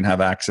doesn't even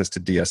have access to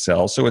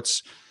DSL. So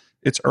it's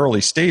early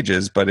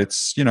stages, but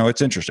it's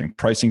interesting.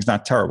 Pricing's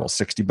not terrible.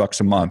 $60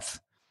 a month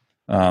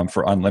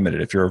for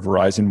unlimited. If you're a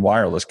Verizon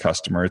wireless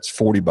customer, it's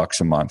 $40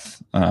 a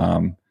month.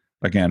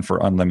 Again, for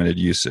unlimited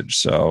usage.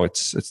 So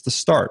it's the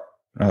start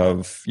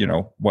of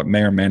what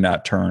may or may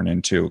not turn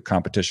into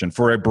competition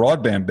for a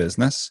broadband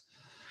business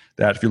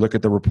that, if you look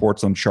at the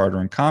reports on Charter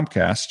and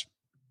Comcast,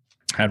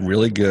 had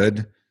really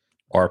good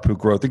ARPU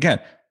growth. Again,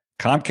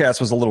 Comcast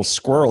was a little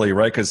squirrely,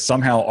 right? Because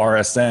somehow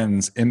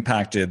RSNs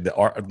impacted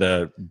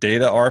the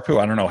data ARPU.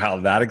 I don't know how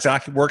that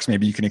exactly works.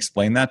 Maybe you can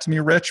explain that to me,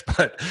 Rich.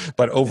 But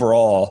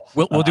overall,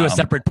 we'll do a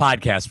separate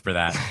podcast for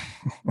that.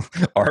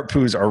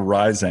 ARPUs are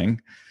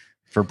rising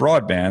for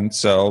broadband,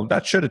 so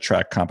that should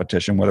attract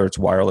competition, whether it's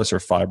wireless or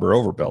fiber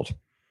overbuild.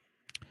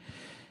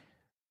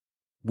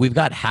 We've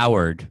got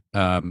Howard.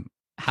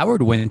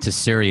 Howard went into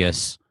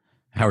Sirius.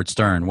 Howard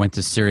Stern went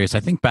to Sirius,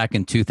 I think back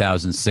in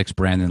 2006,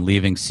 Brandon,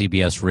 leaving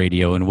CBS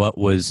Radio, and what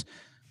was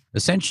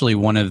essentially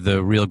one of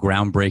the real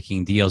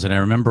groundbreaking deals. And I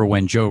remember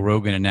when Joe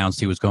Rogan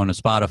announced he was going to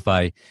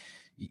Spotify,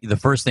 the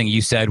first thing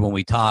you said when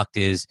we talked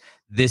is,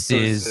 this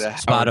is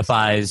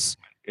Spotify's,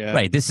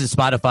 right, this is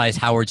Spotify's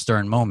Howard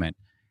Stern moment.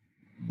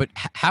 But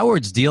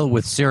Howard's deal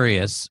with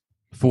Sirius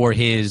for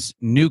his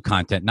new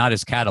content, not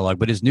his catalog,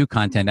 but his new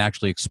content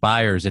actually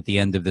expires at the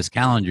end of this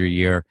calendar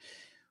year.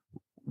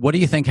 What do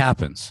you think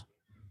happens?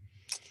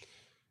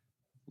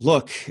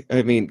 Look,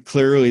 I mean,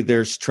 clearly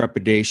there's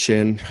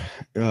trepidation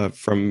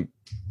from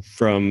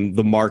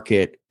the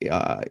market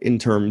in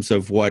terms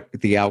of what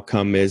the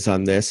outcome is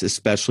on this,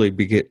 especially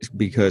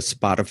because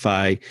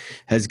Spotify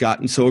has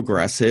gotten so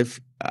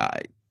aggressive.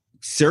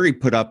 Siri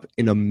put up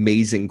an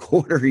amazing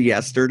quarter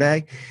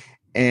yesterday,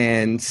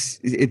 and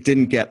it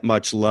didn't get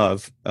much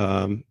love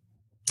from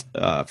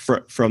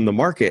the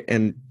market.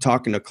 And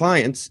talking to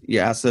clients, you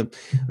ask them,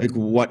 like,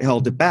 what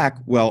held it back?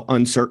 Well,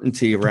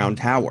 uncertainty around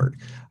Howard.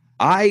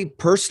 I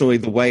personally,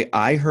 the way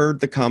I heard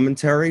the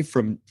commentary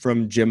from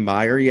Jim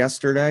Meyer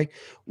yesterday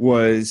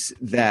was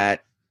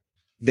that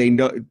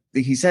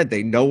he said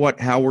they know what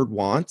Howard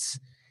wants,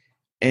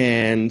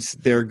 and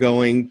they're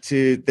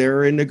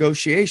in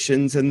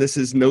negotiations, and this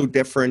is no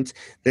different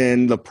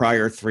than the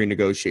prior 3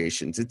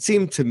 negotiations. It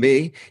seemed to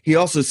me, he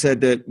also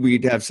said that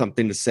we'd have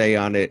something to say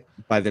on it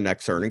by the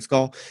next earnings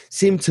call.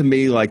 Seemed to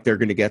me like they're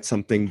going to get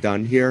something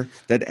done here,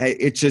 that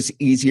it's just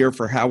easier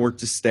for Howard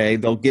to stay.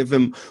 They'll give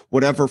him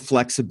whatever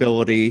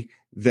flexibility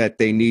that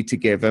they need to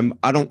give him.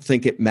 I don't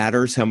think it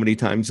matters how many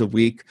times a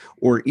week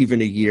or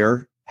even a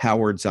year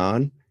Howard's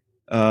on,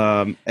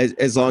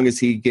 as long as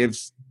he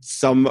gives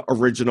some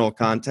original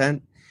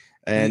content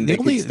and they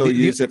can still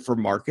use it for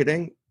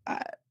marketing.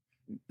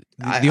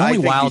 The only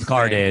wild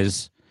card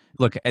is,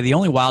 look, the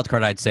only wild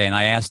card I'd say, and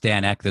I asked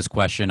Dan Eck this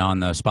question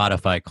on the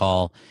Spotify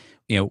call,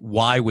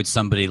 why would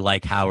somebody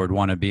like Howard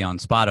want to be on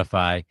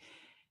Spotify?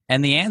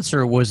 And the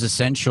answer was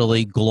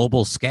essentially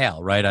global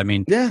scale, right? I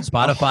mean,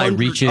 Spotify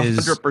reaches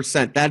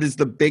 100%. That is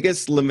the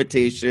biggest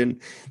limitation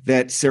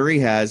that Siri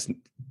has.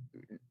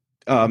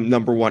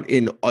 Number one,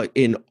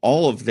 in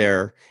all of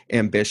their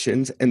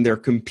ambitions, and they're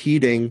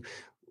competing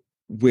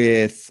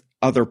with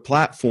other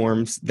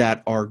platforms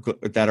that are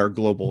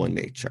global in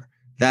nature.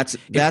 That's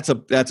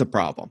a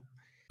problem.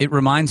 It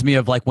reminds me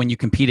of like when you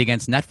compete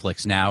against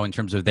Netflix now in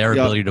terms of their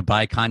ability to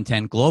buy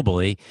content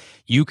globally.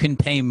 You can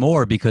pay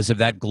more because of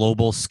that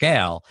global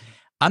scale.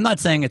 I'm not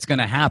saying it's going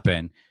to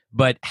happen,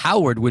 but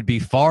Howard would be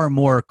far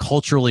more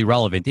culturally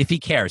relevant if he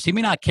cares. He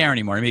may not care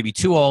anymore. He may be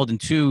too old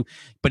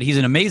but he's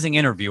an amazing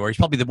interviewer. He's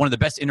probably one of the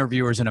best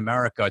interviewers in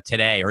America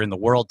today or in the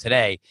world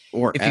today.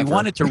 Or if ever. He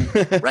wanted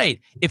to, right?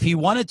 If he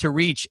wanted to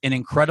reach an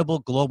incredible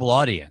global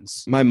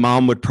audience, my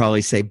mom would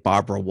probably say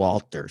Barbara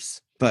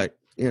Walters, but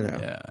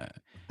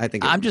I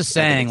think I'm just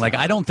saying, like,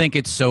 I don't think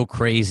it's so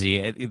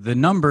crazy. The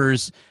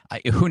numbers,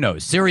 who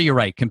knows? Siri, you're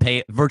right, can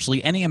pay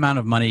virtually any amount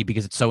of money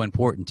because it's so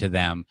important to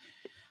them.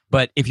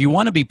 But if you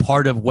want to be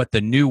part of what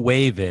the new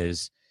wave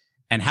is,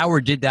 and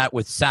Howard did that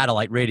with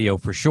satellite radio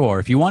for sure,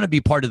 if you want to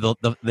be part of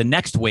the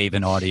next wave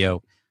in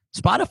audio,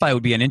 Spotify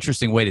would be an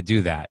interesting way to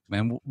do that.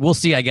 And we'll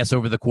see, I guess,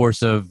 over the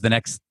course of the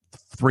next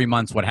 3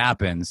 months what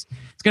happens.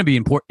 It's going to be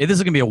important. This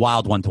is going to be a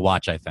wild one to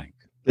watch, I think.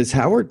 Does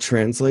Howard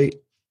translate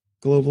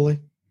globally?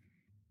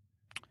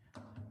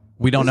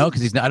 We don't know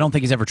because I don't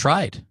think he's ever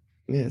tried.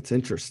 Yeah, it's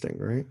interesting,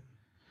 right?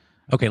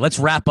 Okay, let's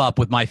wrap up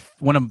with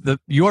one of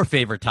your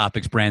favorite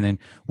topics, Brandon,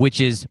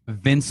 which is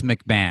Vince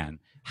McMahon.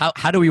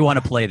 How do we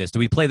want to play this? Do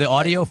we play the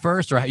audio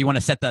first, or how you want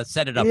to set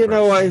it up?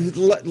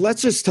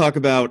 Let's just talk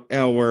about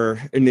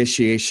our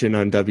initiation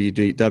on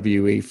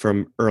WWE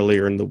from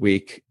earlier in the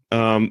week.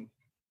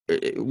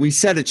 We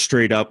said it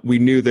straight up. We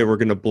knew they were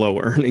going to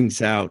blow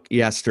earnings out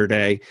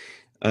yesterday.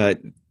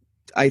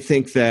 I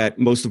think that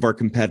most of our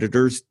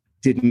competitors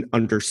didn't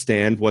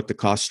understand what the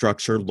cost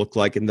structure looked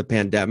like in the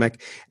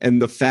pandemic,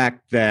 and the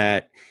fact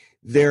that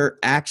they're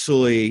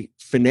actually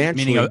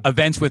financially, meaning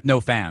events with no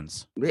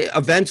fans,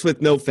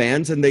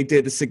 and they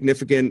did a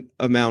significant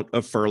amount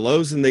of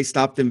furloughs and they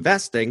stopped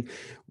investing,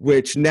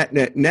 which net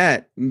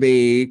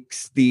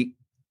makes the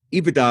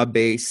EBITDA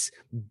base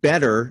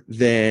better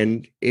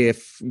than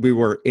if we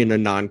were in a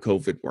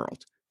non-COVID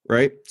world,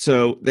 right?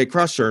 So they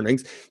crushed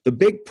earnings. The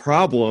big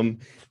problem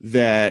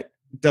that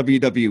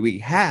WWE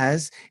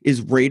has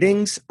is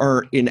ratings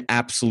are in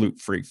absolute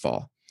free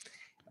fall.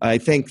 I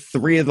think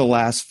 3 of the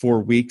last 4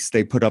 weeks,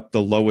 they put up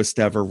the lowest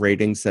ever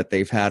ratings that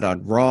they've had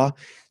on Raw.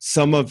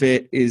 Some of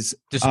it is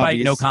despite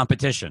no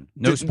competition,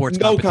 no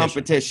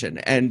competition.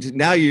 And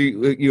now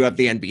you have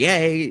the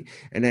NBA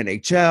and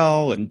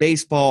NHL and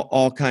baseball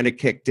all kind of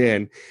kicked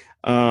in.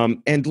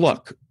 And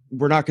look,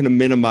 we're not going to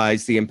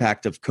minimize the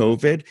impact of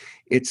COVID.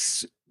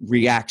 It's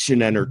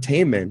reaction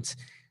entertainment.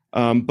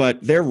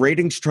 But their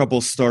ratings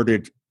trouble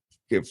started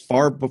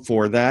far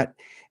before that.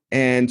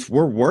 And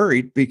we're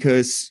worried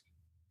because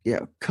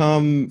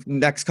come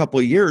next couple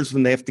of years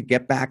when they have to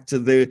get back to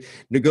the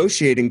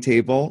negotiating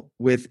table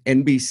with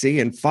NBC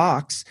and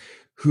Fox,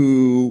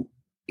 who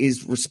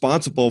is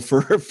responsible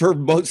for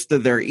most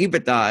of their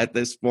EBITDA at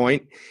this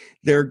point,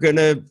 they're going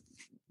to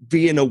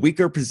be in a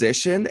weaker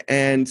position.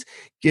 And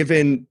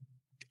given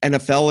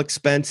NFL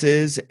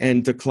expenses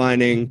and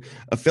declining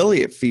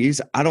affiliate fees,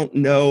 I don't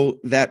know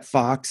that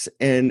Fox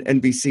and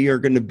NBC are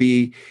going to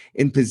be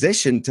in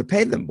position to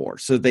pay them more.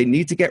 So they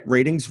need to get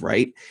ratings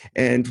right.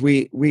 And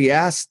we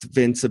asked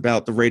Vince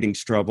about the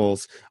ratings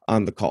troubles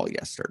on the call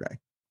yesterday.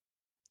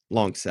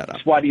 Long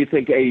setup. Why do you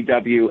think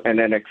AEW and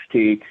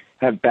NXT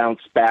have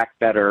bounced back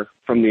better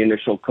from the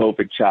initial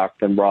COVID shock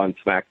than Raw and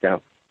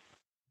SmackDown?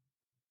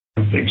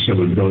 thinks so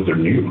because they're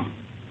new.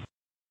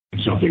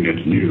 It's something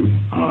that's new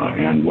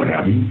and what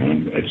have you,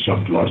 and it's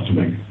up to us to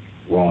make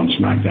Raw and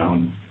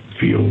SmackDown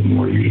feel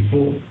more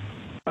youthful.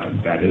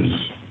 That is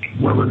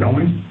where we're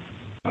going.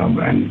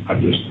 And I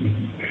just,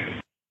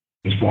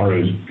 as far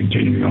as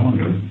continuing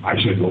on,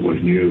 I said what was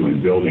new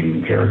and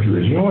building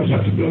characters. You always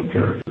have to build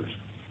characters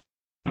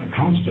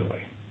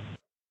constantly.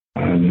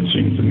 And it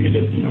seems to me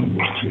that,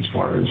 as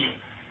far as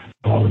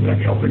Paul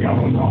Levesque helping out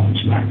on Raw and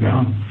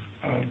SmackDown,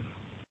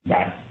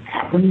 that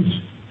happens.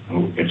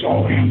 It's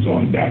all hands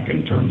on deck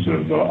in terms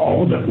of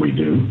all that we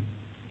do.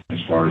 As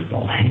far as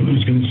Paul Heyman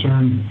is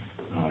concerned,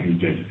 he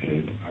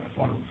did, I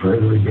thought, a very,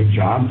 very good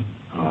job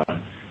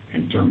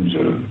in terms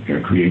of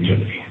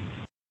creativity.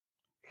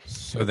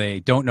 So they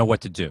don't know what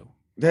to do.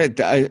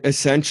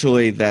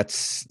 Essentially,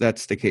 that's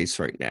the case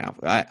right now.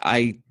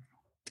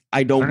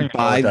 I don't even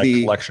buy know what that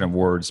the collection of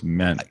words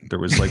meant. There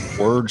was like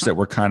words that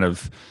were kind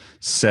of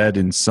said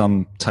in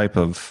some type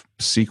of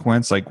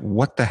sequence. Like,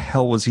 what the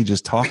hell was he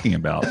just talking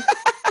about?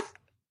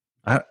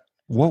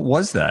 What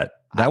was that?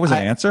 That was an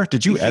answer?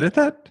 Did you edit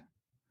that?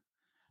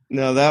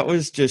 No, that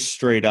was just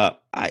straight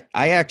up. I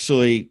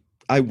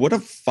would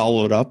have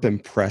followed up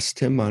and pressed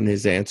him on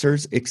his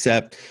answers,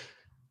 except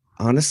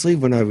honestly,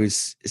 when I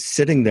was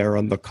sitting there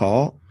on the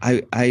call,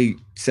 I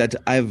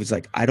was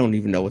like, I don't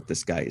even know what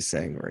this guy is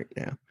saying right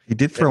now. He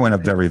did throw in a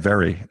very,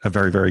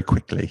 very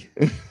quickly.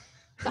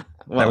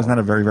 Well, that was not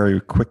a very, very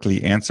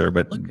quickly answer,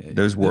 but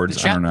those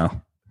words, I don't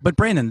know. But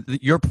Brandon,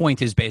 your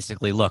point is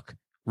basically, look,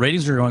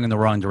 ratings are going in the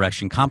wrong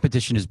direction.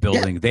 Competition is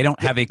building. Yeah. They don't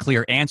have a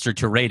clear answer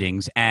to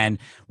ratings, and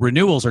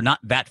renewals are not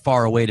that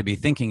far away to be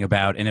thinking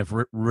about. And if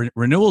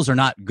renewals are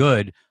not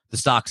good, the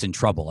stock's in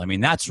trouble. I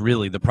mean, that's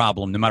really the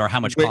problem, no matter how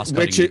much cost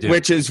cutting you do.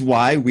 Which is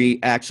why we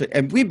actually,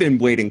 and we've been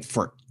waiting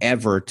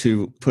forever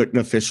to put an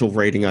official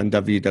rating on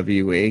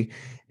WWE,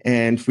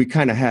 and we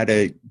kind of had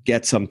to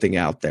get something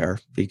out there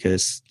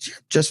because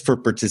just for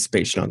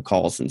participation on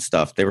calls and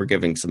stuff, they were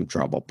giving some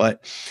trouble.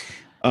 But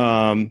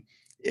the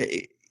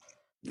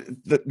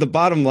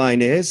bottom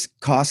line is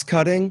cost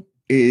cutting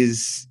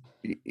is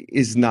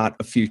not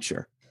a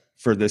future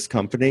for this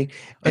company.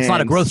 It's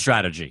not a growth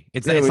strategy.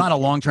 It's not a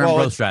long-term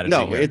growth strategy.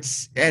 No, here.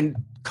 And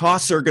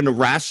costs are going to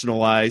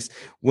rationalize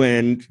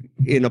when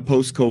in a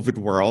post-COVID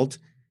world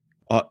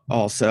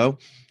also.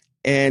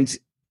 And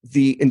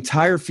the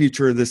entire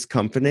future of this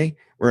company,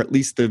 or at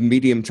least the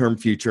medium-term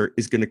future,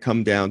 is going to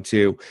come down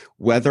to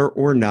whether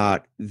or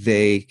not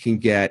they can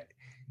get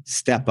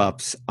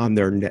step-ups on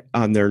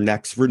their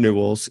next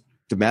renewals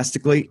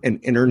domestically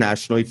and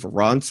internationally for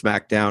Raw and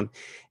SmackDown.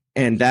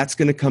 And that's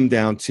going to come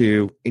down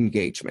to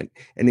engagement.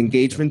 And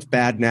engagement's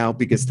bad now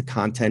because the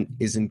content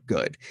isn't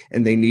good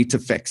and they need to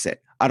fix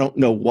it. I don't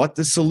know what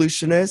the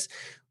solution is,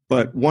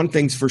 but one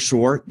thing's for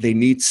sure, they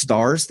need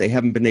stars. They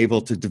haven't been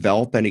able to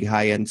develop any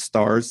high-end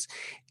stars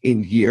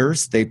in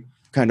years. They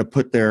kind of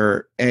put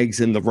their eggs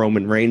in the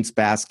Roman Reigns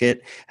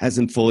basket,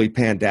 hasn't fully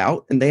panned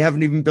out, and they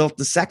haven't even built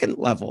the second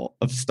level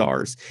of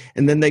stars.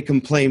 And then they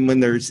complain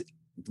when there's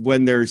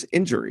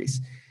injuries.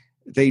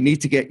 They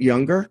need to get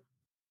younger,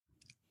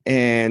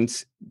 and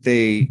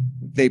they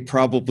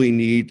probably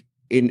need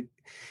an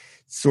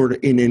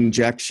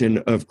injection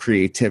of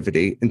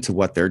creativity into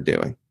what they're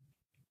doing.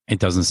 It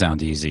doesn't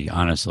sound easy,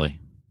 honestly.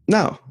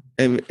 No,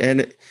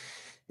 and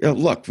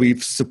look,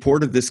 we've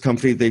supported this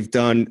company. They've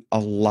done a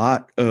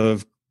lot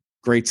of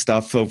great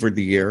stuff over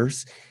the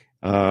years.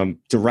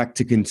 Direct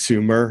to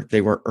consumer,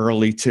 they were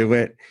early to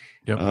it.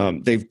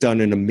 Yep. They've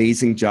done an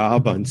amazing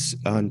job on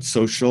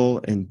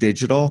social and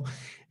digital.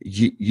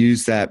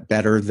 Use that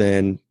better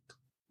than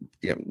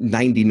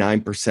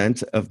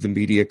 99% of the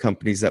media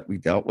companies that we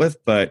dealt with,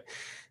 but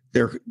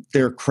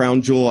their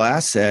crown jewel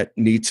asset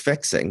needs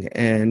fixing,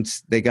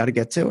 and they got to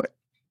get to it.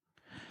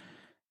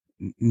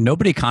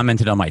 Nobody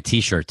commented on my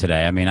T-shirt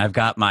today. I mean, I've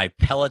got my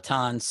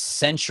Peloton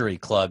Century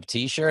Club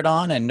T-shirt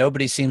on, and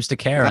nobody seems to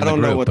care. I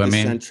don't know what the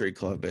Century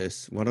Club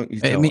is. Why don't you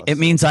tell us? It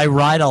means I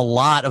ride a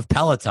lot of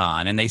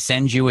Peloton, and they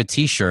send you a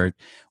T-shirt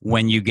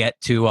when you get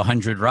to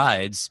 100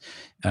 rides.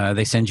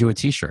 They send you a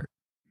T-shirt.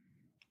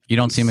 You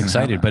don't seem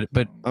excited,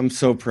 but I'm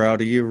so proud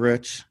of you,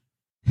 Rich.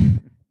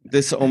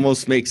 This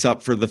almost makes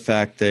up for the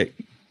fact that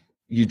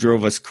you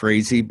drove us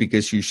crazy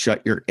because you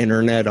shut your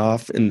internet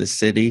off in the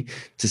city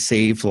to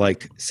save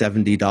like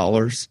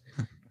 $70.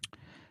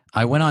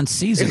 I went on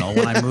seasonal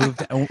when I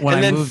moved. When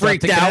I moved up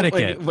to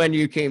Connecticut, when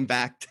you came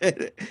back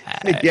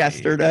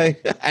yesterday,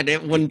 and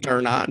it wouldn't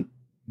turn on.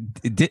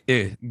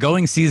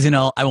 Going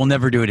seasonal, I will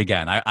never do it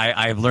again.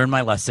 I've learned my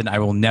lesson. I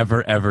will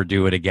never ever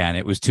do it again.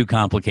 It was too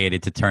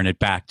complicated to turn it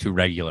back to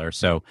regular.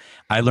 So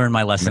I learned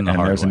my lesson the hard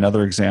way. There's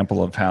another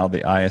example of how the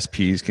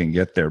ISPs can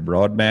get their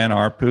broadband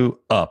ARPU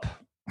up.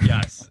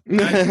 Yes,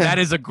 that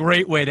is a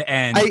great way to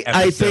end.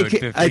 I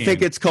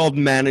think it's called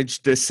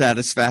managed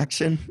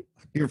dissatisfaction.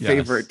 Your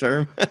favorite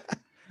term.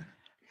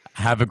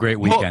 Have a great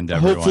weekend,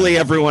 everyone. Hopefully,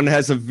 everyone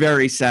has a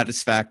very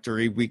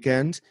satisfactory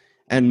weekend.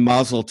 And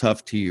mazel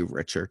tov to you,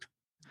 Richard.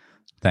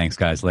 Thanks,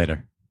 guys.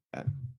 Later.